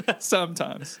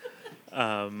 sometimes.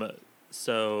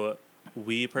 So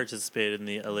we participated in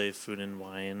the LA Food and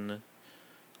Wine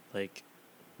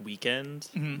weekend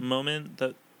moment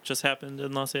that just happened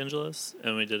in Los Angeles,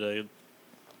 and we did a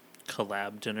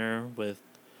collab dinner with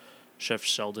Chef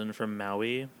Sheldon from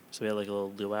Maui. So we had a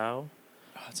little luau.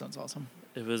 Oh, that sounds awesome.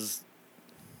 It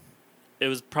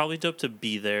was probably dope to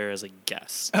be there as a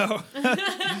guest. Oh,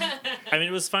 I mean,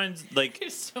 it was fine.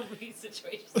 There's so many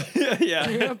situations.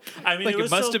 yeah. I mean, Like it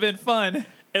must have been fun.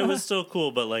 It was still cool,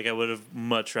 but I would have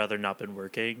much rather not been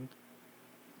working.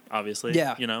 Obviously,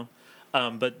 Yeah. you know.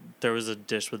 But there was a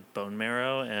dish with bone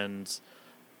marrow, and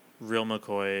Real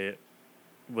McCoy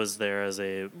was there as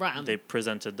a. Rum. They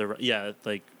presented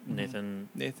Nathan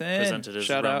presented his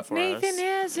shout rum out. for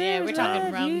us. Yeah, we're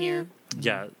talking rum here.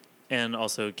 Yeah, and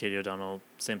also Katie O'Donnell.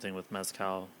 Same thing with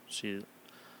mezcal. She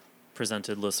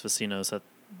presented Los Vecinos at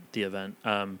the event.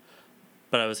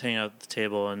 But I was hanging out at the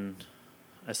table and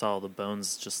I saw all the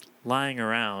bones just lying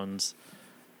around,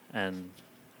 and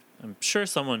I'm sure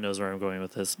someone knows where I'm going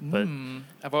with this, but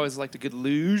I've always liked a good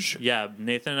luge. yeah,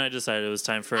 Nathan and I decided it was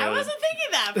time for I wasn't thinking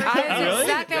that. For I some was reason.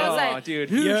 exactly. I was Oh, like, dude.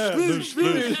 Yeah.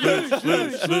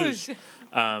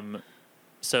 luge.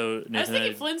 So I was Nathan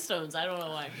thinking Flintstones. I don't know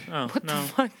why. oh no,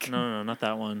 fuck? no, not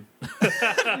that one.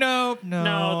 No.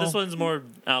 No, this one's more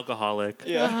alcoholic.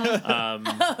 Yeah.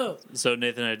 Oh, So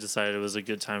Nathan and I decided it was a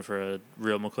good time for a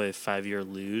real McCoy 5-year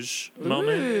luge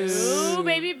moment. ooh,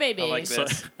 baby, baby. I like So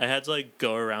this. I had to like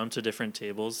go around to different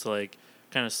tables to like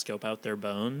kind of scope out their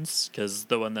bones because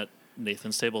the one that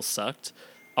Nathan's table sucked.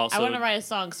 Also, I want to write a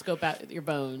song. Scope out your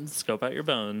bones. scope out your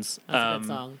bones. That's a good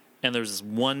song. And there was this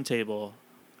one table,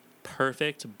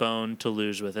 perfect bone to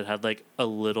luge with. It had like a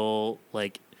little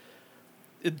like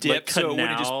It dipped, so it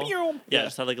wouldn't just. canal. Yeah, it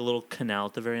just had like a little canal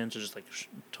at the very end to just like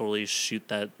totally shoot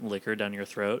that liquor down your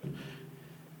throat.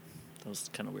 That was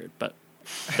kind of weird, but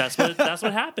that's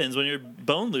what happens when you're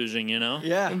bone luging, you know.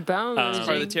 Yeah. Bound. Um, It's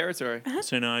part of the territory.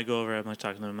 So now I go over. I'm like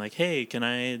talking to them. I'm like, hey, can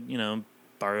I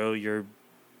borrow your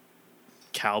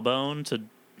cow bone to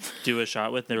do a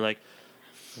shot with? And they're like,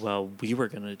 well, we were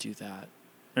gonna do that,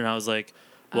 and I was like,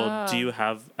 well, do you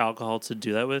have alcohol to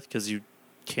do that with? Because you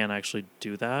can't actually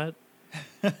do that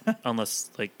unless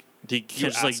like you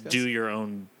can't just like ask us. do your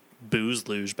own booze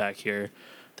luge back here.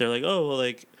 They're like, oh, well,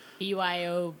 like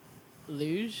BYO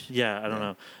luge. yeah, I don't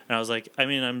know. And I was like, I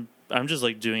mean, I'm just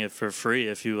like doing it for free.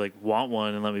 If you like want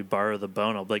one and let me borrow the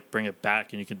bone, I'll like bring it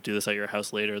back and you can do this at your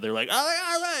house later. They're like,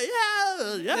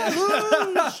 oh yeah,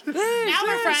 luge. Now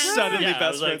we're friends. Suddenly Yeah, I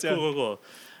best was like, friends. cool.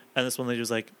 And this one lady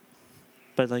was like,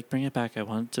 but like, bring it back. I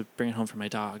want to bring it home for my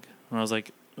dog. And I was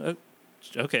like,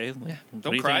 okay. Yeah. What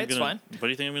Don't do you cry, think it's fine. What do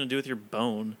you think I'm going to do with your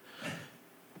bone?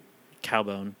 Cow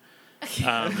bone.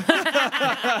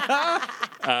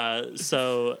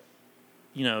 So,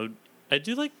 I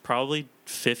do like probably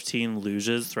 15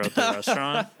 luges throughout the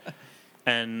restaurant.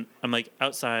 And I'm like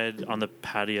outside on the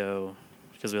patio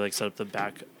because we like set up the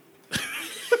back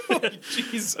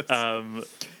Jesus.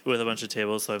 with a bunch of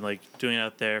tables. So I'm like doing it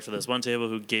out there for this one table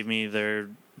who gave me their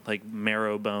like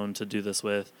marrow bone to do this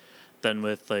with. Then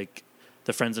with like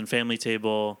the friends and family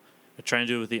table, I try and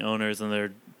do it with the owners, and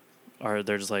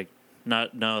they're just like,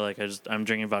 I'm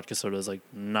drinking vodka sodas, like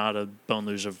not a bone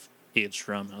luge of aged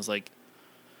rum. I was like,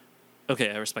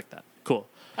 okay, I respect that. Cool.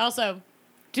 Also,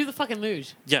 do the fucking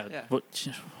luge. Yeah. Yeah. What,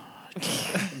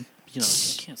 you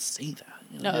can't say that.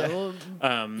 No,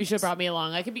 well, you should have brought me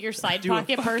along. I could be your side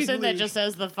pocket person that just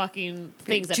says the fucking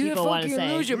things that people want to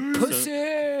say. Luge, you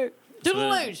pussy. Do the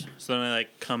then- luge. So then I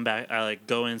like come back. I like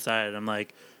go inside. I'm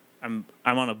like, I'm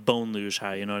on a bone luge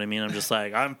high. You know what I mean? I'm just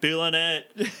like, I'm feeling it.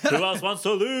 Who else wants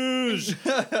to luge?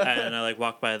 And I like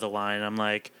walk by the line. I'm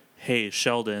like, hey,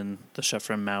 Sheldon, the chef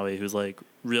from Maui, who's like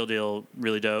real deal,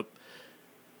 really dope.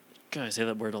 God, I say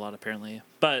that word a lot apparently.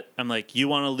 But I'm like, you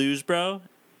want to luge, bro?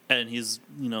 And he's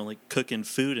like cooking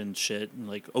food and shit, and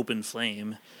like open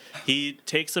flame. He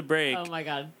takes a break. Oh my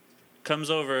god. Comes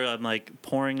over. I'm like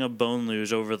pouring a bone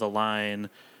luge over the line.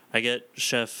 I get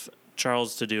Chef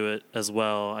Charles to do it as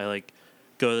well. I like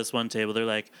go to this one table. They're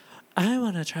like, I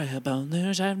want to try a bone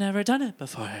luge. I've never done it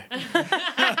before.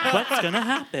 What's gonna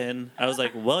happen? I was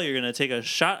like, well, you're gonna take a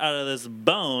shot out of this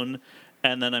bone,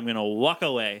 and then I'm gonna walk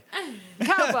away.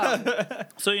 Cowbell.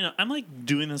 So I'm like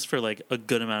doing this for like a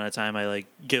good amount of time. I like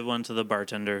give one to the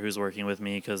bartender who's working with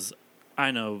me because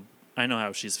I know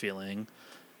how she's feeling.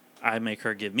 I make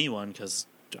her give me one because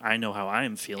I know how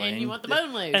I'm feeling. And you want the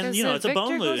bone luge. And it's a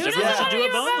bone Victor luge. goes, Everyone should do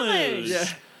a bone bone luge. luge.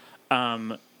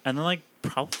 Yeah. And then like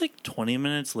probably like 20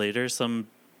 minutes later, some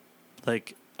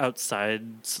like outside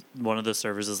one of the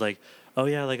servers is like, oh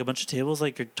yeah, like a bunch of tables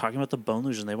like are talking about the bone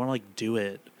luge and they want to like do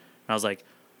it. And I was like,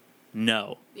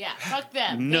 no. Yeah, fuck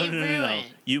them. No, They no, no, ruin. no.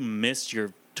 You missed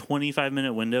your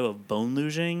 25-minute window of bone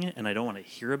luging, and I don't want to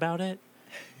hear about it.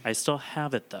 I still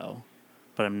have it, though,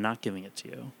 but I'm not giving it to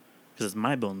you because it's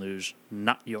my bone luge,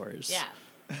 not yours.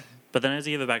 Yeah. But then I had to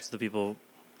give it back to the people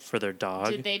for their dog.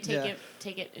 Did they Yeah.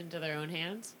 take it into their own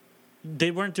hands? They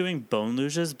weren't doing bone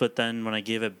luges, but then when I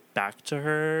gave it back to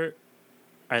her,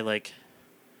 I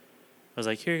was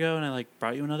like, here you go, and I like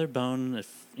brought you another bone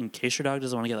in case your dog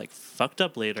doesn't want to get like fucked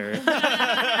up later.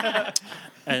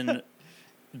 And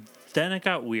then it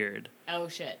got weird Oh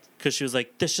shit. because she was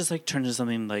like, this just like turned into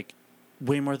something like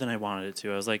way more than I wanted it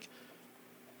to. I was like,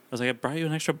 I brought you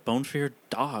an extra bone for your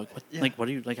dog. What, Yeah. like, what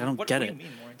do you like? I don't What get do it. you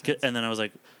mean more intense? And then I was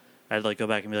like, I'd like go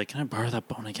back and be like, can I borrow that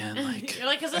bone again? Like, You're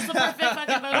like, because it's the perfect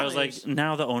fucking bone I was like, luge.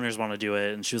 now the owners want to do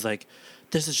it, and she was like,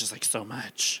 this is just like so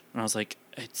much. And I was like,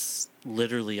 it's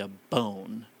literally a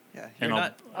bone. Yeah, And you're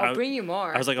not. I'll bring you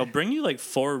more. I was like, I'll bring you like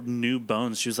 4 new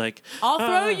bones. She was like, I'll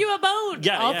throw you a bone.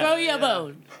 yeah, I'll yeah, throw you a yeah.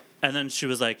 bone. And then she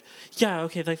was like, yeah,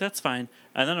 okay, like that's fine.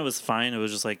 And then it was fine. It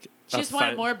was just like She just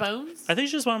wanted more bones? I think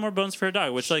she just wanted more bones for her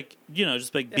dog, which, like, you know,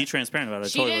 just like be transparent about it. I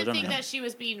She totally didn't done think that. that she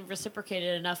was being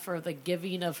reciprocated enough for the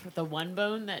giving of the one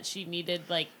bone that she needed,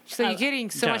 like... So you're getting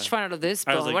so Yeah. much fun out of this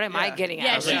I was bone. like- what am I Yeah. getting Yeah,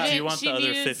 out was of she, like, that? do you did, want she the other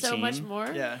needed so 15? much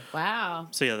more. Yeah. Wow.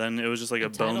 So yeah, then it was just like a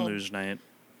bone Entitled. luge night.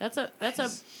 That's a...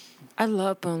 I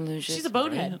love bone luges. She's a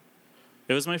bonehead. Right?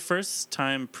 It was my first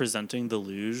time presenting the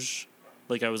luge.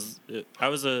 Like I was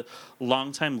a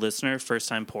long-time listener,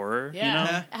 first-time pourer. Yeah. You know,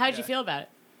 Uh-huh. How'd you Yeah. feel about it?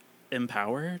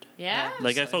 empowered. Yeah?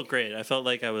 Like I felt great. I felt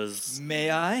like I was. May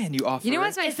I? And you offer. You know it?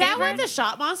 what's my Is that favorite? what the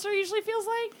shot monster usually feels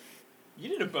like? You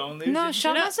did a bone luge. No, didn't you?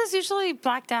 Shamas is usually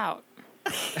blacked out.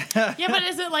 Yeah, but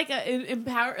is it like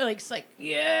empower? Like it's like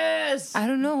yes. I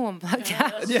don't know. I'm blacked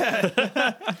out. Yeah.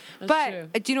 That's But true.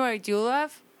 do you know what I do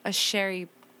love? A sherry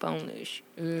bone luge.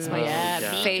 Ooh, Oh, yeah,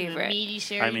 yeah. Favorite. meaty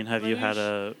sherry. I mean, have you had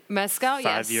luge. a Mezcal,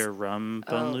 yes. 5-year rum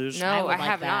bone Oh, luge? No, I I, would like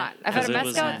have that. not. I've had a 'Cause it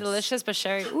was mezcal, nice. delicious, but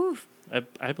sherry, oof.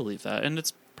 I believe that, and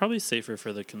it's probably safer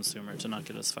for the consumer to not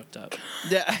get us fucked up.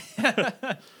 Yeah.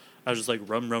 I was just like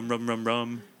rum, rum, rum, rum,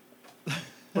 rum.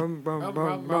 Rum, Red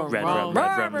rum, red rum, red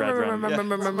rum. I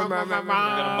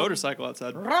got a motorcycle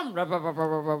outside. Rum, rum, rum, rum,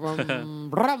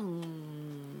 rum, rum, rum.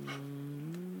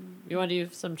 You want to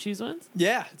do some choose ones?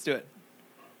 Yeah, let's do it.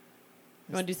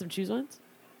 You want to do some choose ones?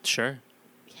 Sure.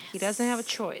 He doesn't have a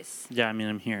choice. Yeah, I mean,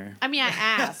 I'm here. I mean, I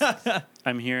asked.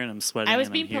 I'm here, and I'm sweating. I was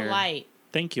and being I'm here. polite.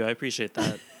 Thank you. I appreciate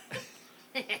that.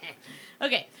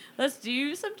 Okay, let's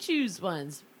do some choose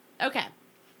ones. Okay.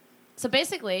 So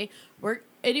basically,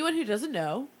 anyone who doesn't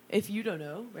know, if you don't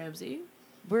know, Ramsey,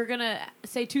 we're going to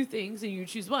say two things and you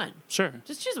choose one. Sure.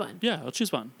 Just choose one. Yeah, I'll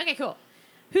choose one. Okay, cool.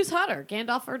 Who's hotter,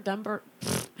 Gandalf or Dumbledore?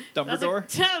 Dumbledore.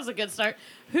 That was a good start.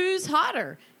 Who's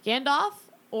hotter, Gandalf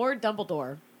or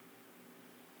Dumbledore?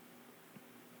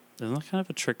 Isn't that kind of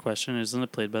a trick question? Isn't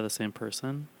it played by the same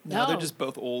person? No, they're No. just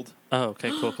both old. Oh, okay,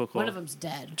 cool, cool, cool. One of them's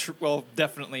dead. Well,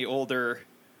 definitely older.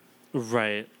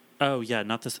 Right. Oh, yeah,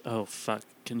 not this. Oh, fuck.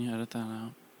 Can you edit that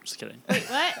out? Just kidding. Wait,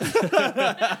 what?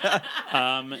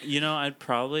 You know, I'd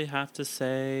probably have to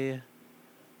say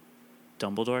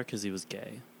Dumbledore because he was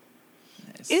gay.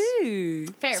 Nice. Ooh.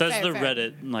 Fair, Says fair, the fair.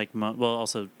 Reddit, like, well,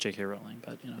 also J.K. Rowling,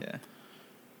 but, you know. Yeah.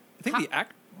 I think the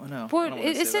act. Oh, no. I What, don't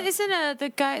wanna say that. isn't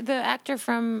the actor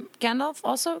from Gandalf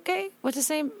also gay? What's his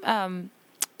name? Ian.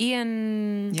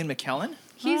 Ian McKellen?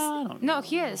 He's I don't no, know.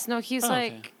 he is. No, he's Oh,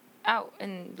 like okay. out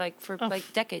and like for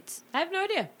like decades. I have no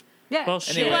idea. Yeah. Well,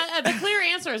 shit. Anyway. But, the clear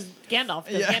answer is Gandalf,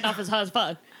 because Yeah. Gandalf is hot as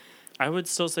fuck. I would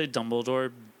still say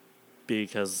Dumbledore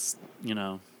because, you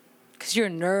know, Because you're a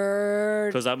nerd.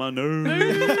 because I'm a nerd.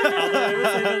 Although I would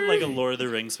say that, like, a Lord of the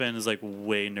Rings fan is, like,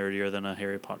 way nerdier than a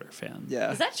Harry Potter fan.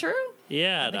 Yeah. Is that true?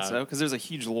 Yeah, I think dog. so, because there's a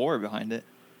huge lore behind it.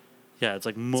 Yeah, it's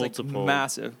like It's multiple. like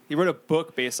massive. He wrote a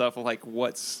book based off of like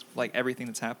what's like everything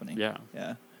that's happening. Yeah.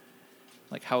 Yeah.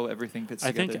 Like how everything fits I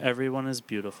together. think everyone is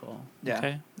beautiful. Yeah.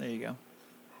 Okay. There you go.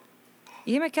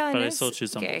 Ian McKellen But I is still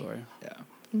choose gay. Dumbledore. Yeah.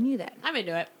 I knew that. I'm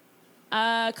into it.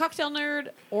 Cocktail nerd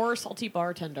or salty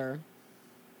bartender?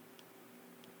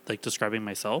 Like describing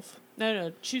myself,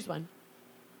 No, choose one.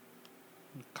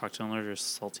 cocktail nerd or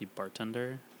salty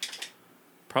bartender.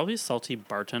 Probably salty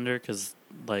bartender because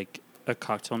like a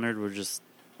cocktail nerd would just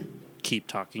keep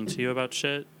talking to you about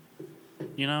shit,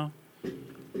 you know,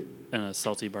 and a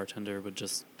salty bartender would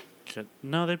just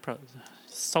they'd probably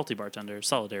salty bartender,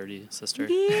 solidarity, sister.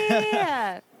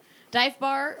 Yeah. Dive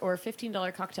bar or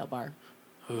 $15 cocktail bar?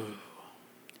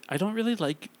 I don't really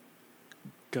like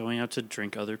going out to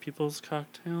drink other people's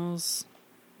cocktails.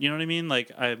 You know what I mean?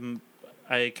 Like I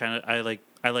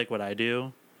like what I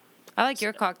do. I like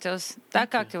your cocktails.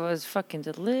 That cocktail was fucking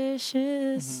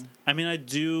delicious. I mean, I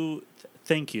do.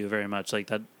 Thank you very much. Like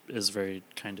that is very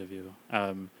kind of you.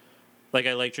 Like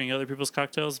I like drinking other people's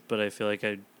cocktails, but I feel like I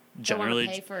Don't want to generally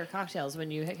pay for cocktails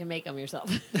when you can make them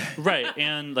yourself. right.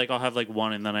 And like I'll have like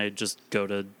one, and then I just go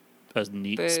to a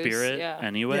neat Booze, spirit yeah.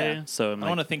 anyway. Yeah. So I'm I don't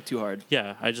want like, to think too hard.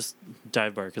 yeah, I just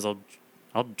dive bar because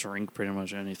I'll drink pretty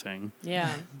much anything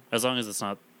Yeah, as long as it's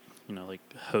not, you know, like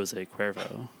Jose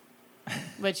Cuervo.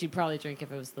 which you'd probably drink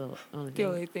if it was the only The thing.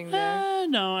 only thing there.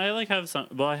 No, I like have some.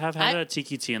 Well, I have had I- a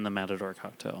tiki tea in the Matador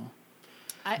cocktail.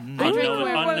 I Unknown- drink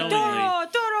unknowingly.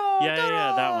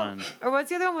 Yeah, that one. Or what's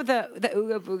the other one with the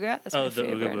Ooga Booga? That's Oh, my the Ooga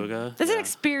favorite. Booga. That's an Yeah.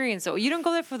 experience, though. You don't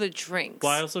go there for the drinks.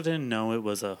 Well, I also didn't know it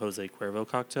was a Jose Cuervo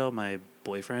cocktail. My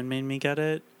boyfriend made me get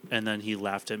it, and then he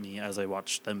laughed at me as I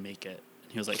watched them make it.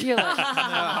 He was like, You're like,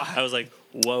 I was like,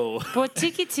 whoa. but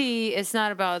Tiki Tea is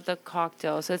not about the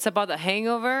cocktail, so it's about the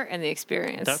hangover and the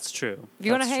experience. That's true. if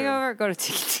you want a That's true. hangover, go to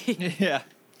Tiki Tea. Yeah.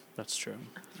 That's true.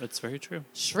 It's very true.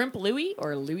 Shrimp Louis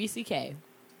or Louis C.K.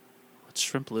 What's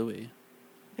shrimp Louis?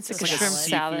 It's It's like a like a shrimp seafood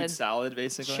salad. salad,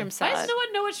 basically. Shrimp Why does salad. no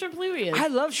one know what shrimp Louis is? I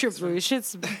love shrimp Louis.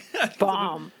 Shit's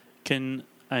bomb. Can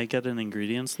I get an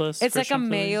ingredients list? It's for like a shrimp Louis?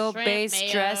 mayo-based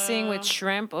Shrimp, dressing mayo. with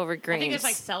shrimp over I greens. think there's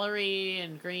like celery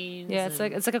and greens. yeah, it's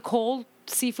and- like a cold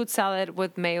seafood salad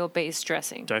with mayo-based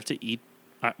dressing. Do I have to eat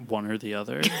one or the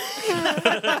other? This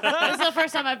is the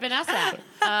first time I've been asked that.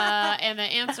 And the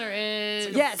answer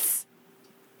is Yes.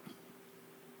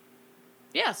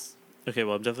 yes. Okay,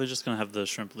 well, I'm definitely just gonna have the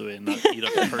shrimp Louis and not eat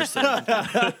a person.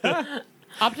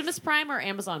 Optimus Prime or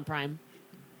Amazon Prime?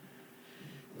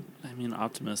 I mean,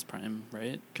 Optimus Prime,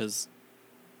 right? Because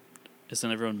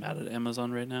isn't everyone mad at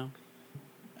Amazon right now?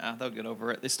 They'll get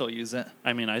over it. They still use it.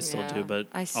 I mean, I still Yeah, do, but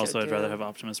I still also I'd rather do. have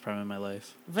Optimus Prime in my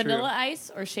life. Vanilla ice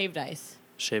or shaved ice?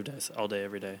 Shaved ice all day,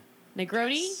 every day.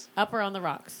 Negroni, up or on the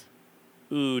rocks?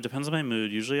 Ooh, depends on my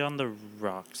mood. Usually on the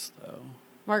rocks, though.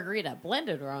 Margarita,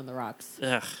 blended or on the rocks?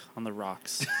 Ugh, on the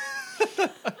rocks.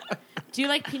 Do you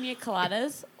like pina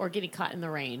coladas or getting caught in the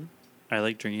rain? I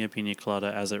like drinking a pina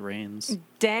colada as it rains.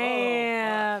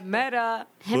 Damn. Meta.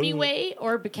 Hemingway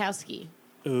or Bukowski?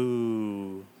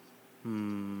 Ooh.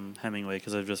 Hemingway,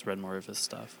 because I've just read more of his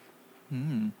stuff.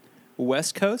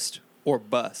 West Coast or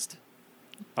bust?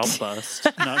 I'll bust.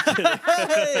 Not kidding.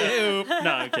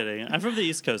 No, I'm kidding. I'm from the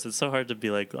East Coast. It's so hard to be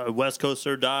like, West Coast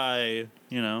or die,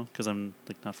 you know, because I'm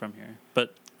like not from here.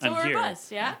 But So I'm we're here. a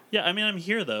bus, yeah? Yeah, I mean, I'm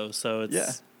here though, so it's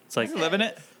Yeah. it's like You're living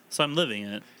it. so I'm living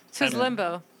it. So it's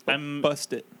limbo.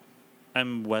 Bust it.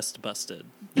 I'm West busted.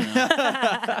 You know?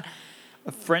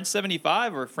 A French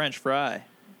 75 or a French fry?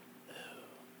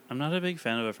 I'm not a big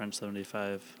fan of a French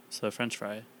 75, so a French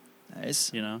fry.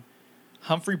 Nice. You know,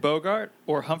 Humphrey Bogart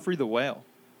or Humphrey the Whale?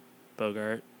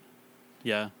 Bogart.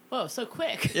 Yeah, Whoa, so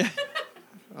quick. Yeah.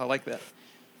 I like that.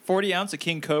 40 ounce of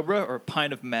King Cobra or a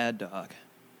pint of Mad Dog?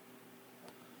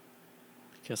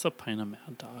 I guess a pint of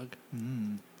Mad Dog.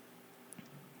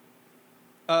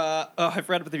 I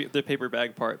forgot about the paper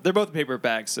bag part. They're both paper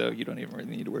bags, so you don't even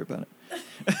really need to worry about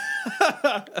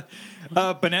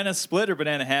it. Banana split or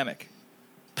banana hammock?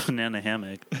 Banana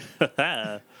hammock.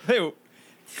 Hey,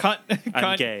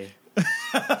 I'm gay.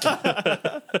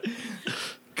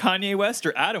 Kanye West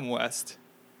or Adam West?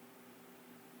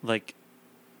 Like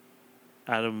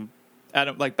Adam,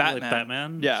 Adam, like Batman. like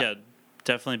Batman. Yeah.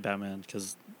 definitely Batman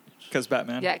because Because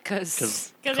Batman. Yeah,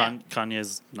 because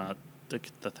Kanye's not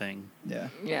the thing, Yeah.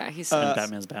 yeah, he's and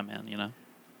Batman's Batman. You know,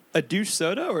 A douche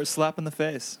soda or a slap in the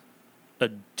face? a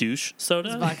douche soda.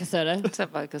 It's vodka soda. it's a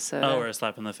vodka soda. Oh, or a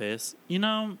slap in the face. You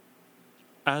know,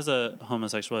 as a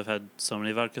homosexual, I've had so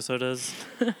many vodka sodas,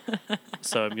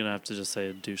 so I'm gonna have to just say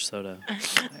a douche soda.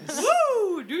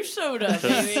 Woo! Douche soda,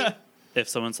 baby. If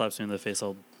someone slaps me in the face,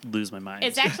 I'll lose my mind.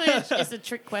 It's actually it's a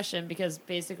trick question because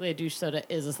basically a douche soda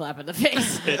is a slap in the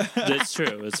face. It's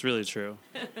true. It's really true.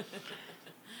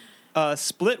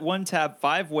 Split one tab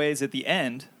 5 ways at the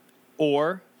end,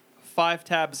 or 5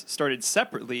 tabs started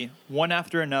separately, one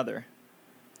after another.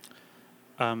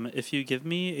 If you give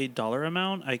me a dollar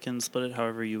amount, I can split it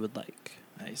however you would like.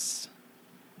 Nice.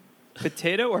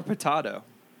 Potato or potato?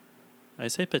 I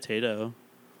say potato.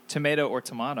 Tomato or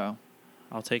tomato?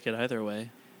 I'll take it either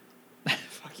way.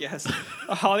 Fuck yes.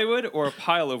 A Hollywood or a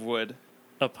pile of wood?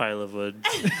 A pile of wood.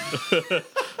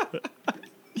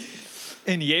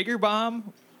 And Jaeger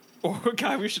bomb, or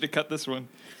God, we should have cut this one.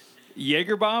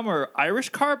 Jaeger bomb or Irish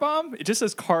car bomb? It just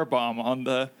says car bomb on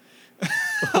the.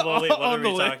 Well, wait, what are On the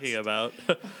we list. talking about?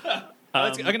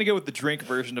 I'm gonna go with the drink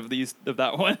version of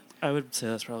that one. I would say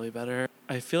that's probably better.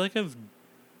 I feel like I've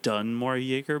done more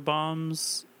Jaeger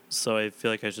bombs, so I feel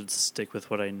like I should stick with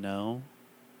what I know.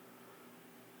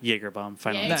 Jaeger bomb,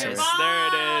 final Nice. answer. There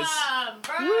it is.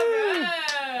 Bravo!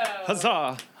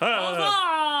 Huzzah! Huzzah!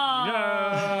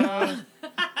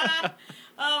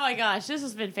 Oh my gosh, this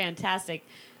has been fantastic.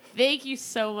 Thank you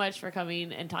so much for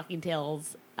coming and talking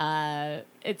tales.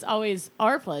 It's always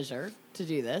our pleasure to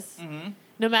do this,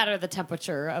 no matter the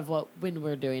temperature of when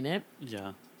we're doing it.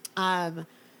 Yeah.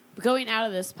 Going out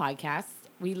of this podcast,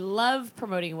 we love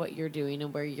promoting what you're doing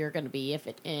and where you're going to be.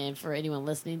 And for anyone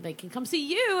listening, they can come see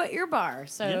you at your bar.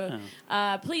 So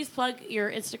please plug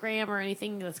your Instagram or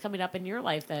anything that's coming up in your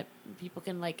life that people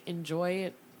can enjoy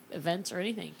at events or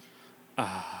anything.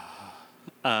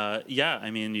 Yeah, I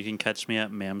mean, you can catch me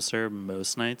at Mamser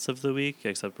most nights of the week,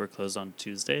 except we're closed on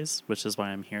Tuesdays, which is why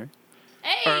I'm here.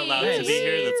 Hey, Or allowed to be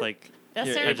here. That's That's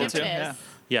You're able to, serendipitous. yeah.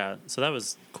 yeah, so that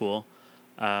was cool.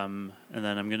 And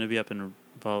then I'm going to be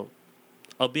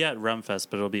I'll be at Rumfest,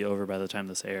 but it'll be over by the time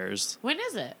this airs, When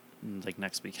is it? like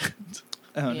next weekend.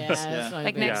 Oh, Yeah, nice. that's what I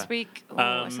like mean. next Yeah. week. Oh, that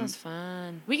Um, sounds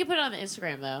fun. We can put it on the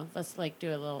Instagram though. Let's do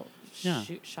a little Yeah.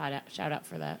 shout out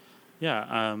for that.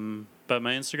 Yeah, But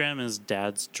my Instagram is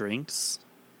Dad's Drinks,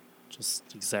 just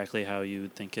exactly how you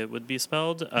would think it would be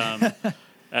spelled.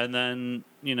 And then,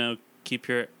 keep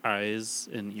your eyes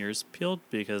and ears peeled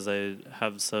because I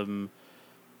have some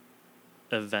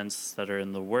events that are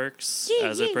in the works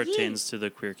as it pertains to the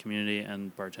queer community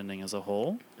and bartending as a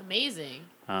whole. Amazing.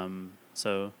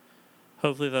 So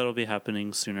hopefully that'll be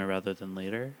happening sooner rather than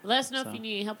later. Let us know So. if you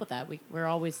need any help with that. We're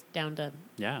always down to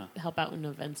Yeah. help out in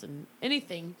events and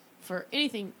anything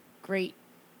great,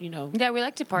 Yeah, we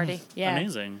like to party. Yeah.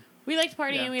 Amazing. We like to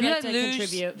party Yeah. and we You like like to luge?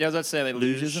 contribute. Yeah, I was about to say, like,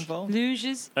 Luge. luges involved?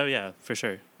 Luges. Oh, yeah, for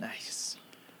sure. Nice.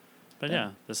 But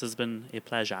yeah, this has been a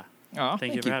pleasure. Oh,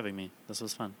 Thank you for having me. This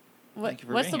was fun. Thank you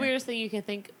for What's being the here. weirdest thing you can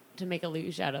think to make a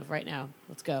luge out of right now?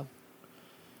 Let's go.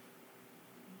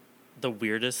 The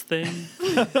weirdest thing,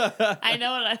 I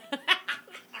know what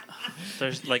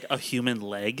there's like a human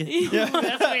leg. that's weird.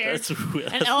 That's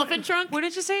weird. An elephant trunk? What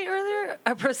did you say earlier?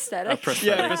 A prosthetic. A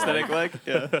prosthetic. Yeah, prosthetic leg.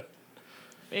 Yeah.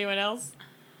 Anyone else?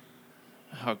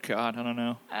 Oh, God, I don't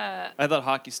know. I thought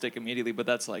hockey stick immediately, but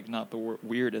that's, like, not the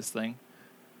weirdest thing.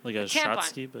 Like a tampon. shot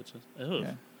ski, but just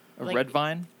Yeah. A Like- red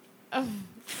vine? Oh.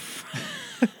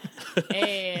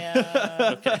 Hey,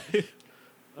 okay.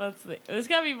 let's see. There's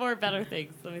got to be more better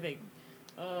things. Let me think.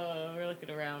 We're looking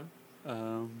around.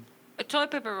 A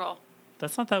toilet paper roll.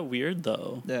 That's not that weird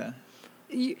though. Yeah.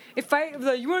 You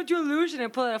want to do a luge and I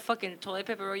pull out a fucking toilet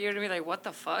paper roll, you're gonna be like, what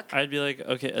the fuck? I'd be like,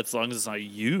 okay, as long as it's not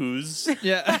used. You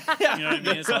Yeah. know what I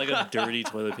mean? It's not like a dirty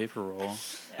toilet paper roll.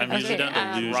 I'm usually Okay,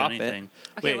 down to luge drop it. anything.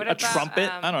 Okay, Wait, what A about,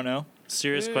 trumpet? I don't know.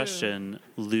 serious Ooh. question: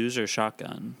 luge or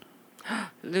shotgun?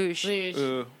 luge. Luge.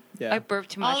 Ooh. Yeah. I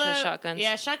burped too much with Although- shotguns.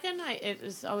 Yeah, shotgun. It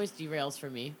is always derails for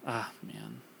me. Ah,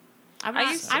 man. I'm I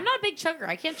not. used to- I'm not a big chugger.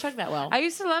 I can't chug that well. I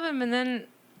used to love him, and then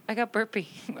I got burpy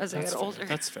as I got older.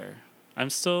 That's fair. I'm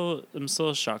still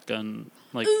a shotgun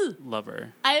Ooh.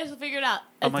 lover. I just figured out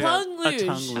a Oh my God, tongue a luge.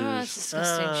 tongue luge. Oh, that's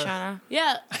disgusting, Shauna.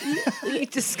 Yeah, You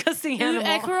disgusting I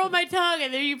animal. curl my tongue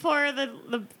and then you pour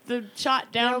the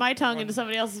shot down my tongue into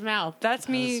somebody else's mouth. That's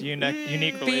me That's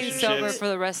unique being relationships. sober for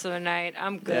the rest of the night.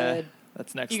 I'm Yeah. good.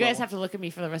 That's next You guys level. have to look at me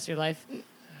for the rest of your life.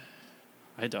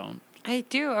 I don't. I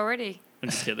do already. I'm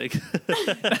just kidding.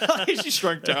 She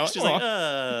shrunk down. She's like,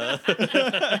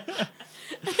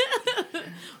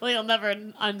 Well, you'll never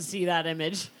unsee that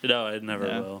image. no, I never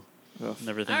Yeah. will. Oof.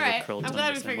 Never think All of right, a curled I'm tongue glad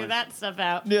the we same figured way. that stuff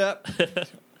out. Yep.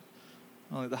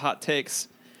 Only the hot takes.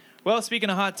 Well, speaking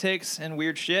of hot takes and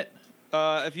weird shit,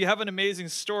 if you have an amazing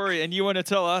story and you want to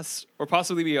tell us or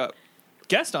possibly be a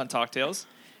guest on Talk Tales,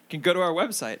 you can go to our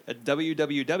website at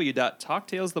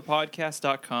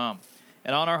www.talktalesthepodcast.com.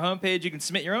 And on our homepage, you can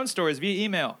submit your own stories via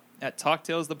email at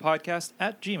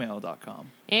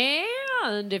talktalesthepodcast@gmail.com.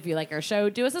 And if you like our show,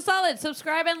 do us a solid,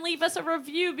 subscribe and leave us a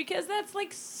review because that's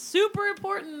like super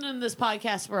important in this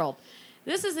podcast world.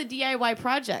 This is a DIY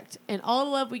project, and all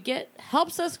the love we get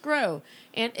helps us grow.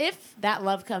 And if that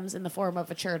love comes in the form of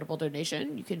a charitable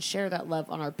donation, you can share that love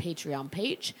on our Patreon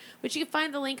page, which you can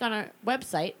find the link on our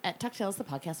website at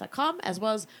talktalesthepodcast.com, as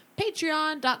well as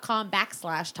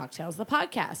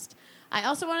patreon.com/talktalesthepodcast. I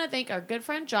also want to thank our good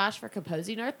friend Josh for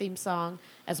composing our theme song,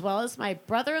 as well as my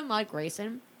brother-in-law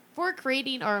Grayson for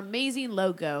creating our amazing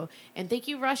logo. And thank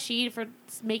you, Rashid, for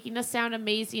making us sound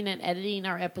amazing and editing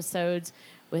our episodes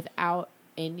without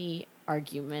any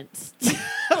arguments.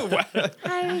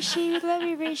 Hi, Rashid. Love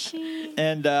you, Rashid.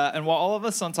 And while all of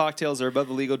us on Talk Tales are above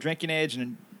the legal drinking age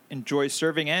and enjoy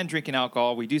serving and drinking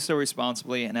alcohol, we do so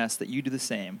responsibly and ask that you do the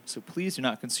same. So please do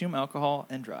not consume alcohol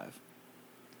and drive.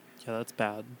 Yeah, that's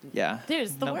bad. Yeah. Dude,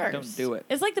 it's the No, worst. Don't do it.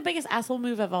 It's like the biggest asshole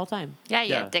move of all time. Yeah,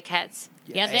 Yeah. dickheads.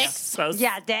 Yeah, Dix.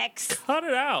 Yeah, Dex. Cut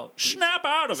it out. Snap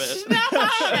out of it. Snap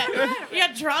out of it. You're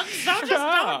drunk? Don't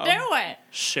don't do it.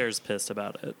 Cher's pissed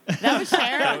about it. That was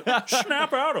Cher.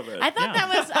 Snap out of it. I thought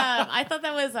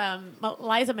that was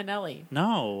Liza Minnelli.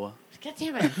 No. God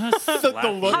damn it.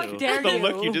 The look- How dare The you?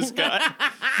 look you just got.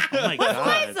 Oh my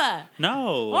god. Liza.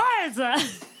 No. Liza.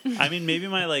 I mean, maybe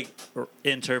my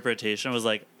interpretation was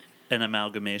like an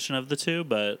amalgamation of the two,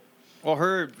 but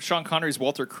Well, Sean Connery's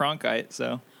Walter Cronkite,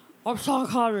 so. I'm Sean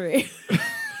Connery.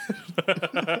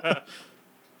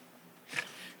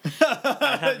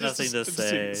 I have nothing to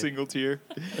say. Single tear.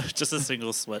 Just a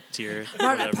single sweat tear.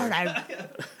 Money, Whatever. money,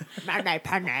 money,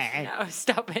 No,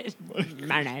 stop it.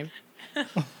 money,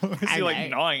 Is he like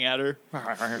gnawing at her?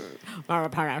 money. All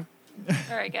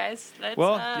right, guys. Let's,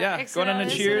 Well, yeah, exit going on out to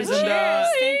this cheers one. and,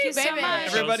 Thank you so baby. much.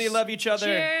 Everybody love each other.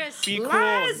 Cheers. Be cool.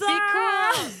 Liza. Be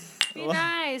cool. Be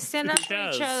nice. Stand up for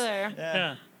Cheers. each other.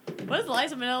 Yeah. What does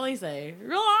Liza Minnelli say?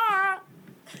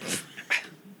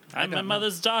 I'm my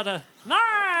mother's daughter. Nah.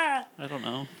 I don't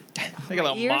know. Like a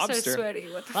little Ears are mobster. sweaty.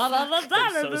 What the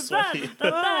I'm so sweaty.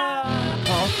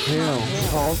 Cocktail.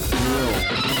 Cocktail.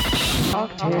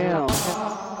 Cocktail.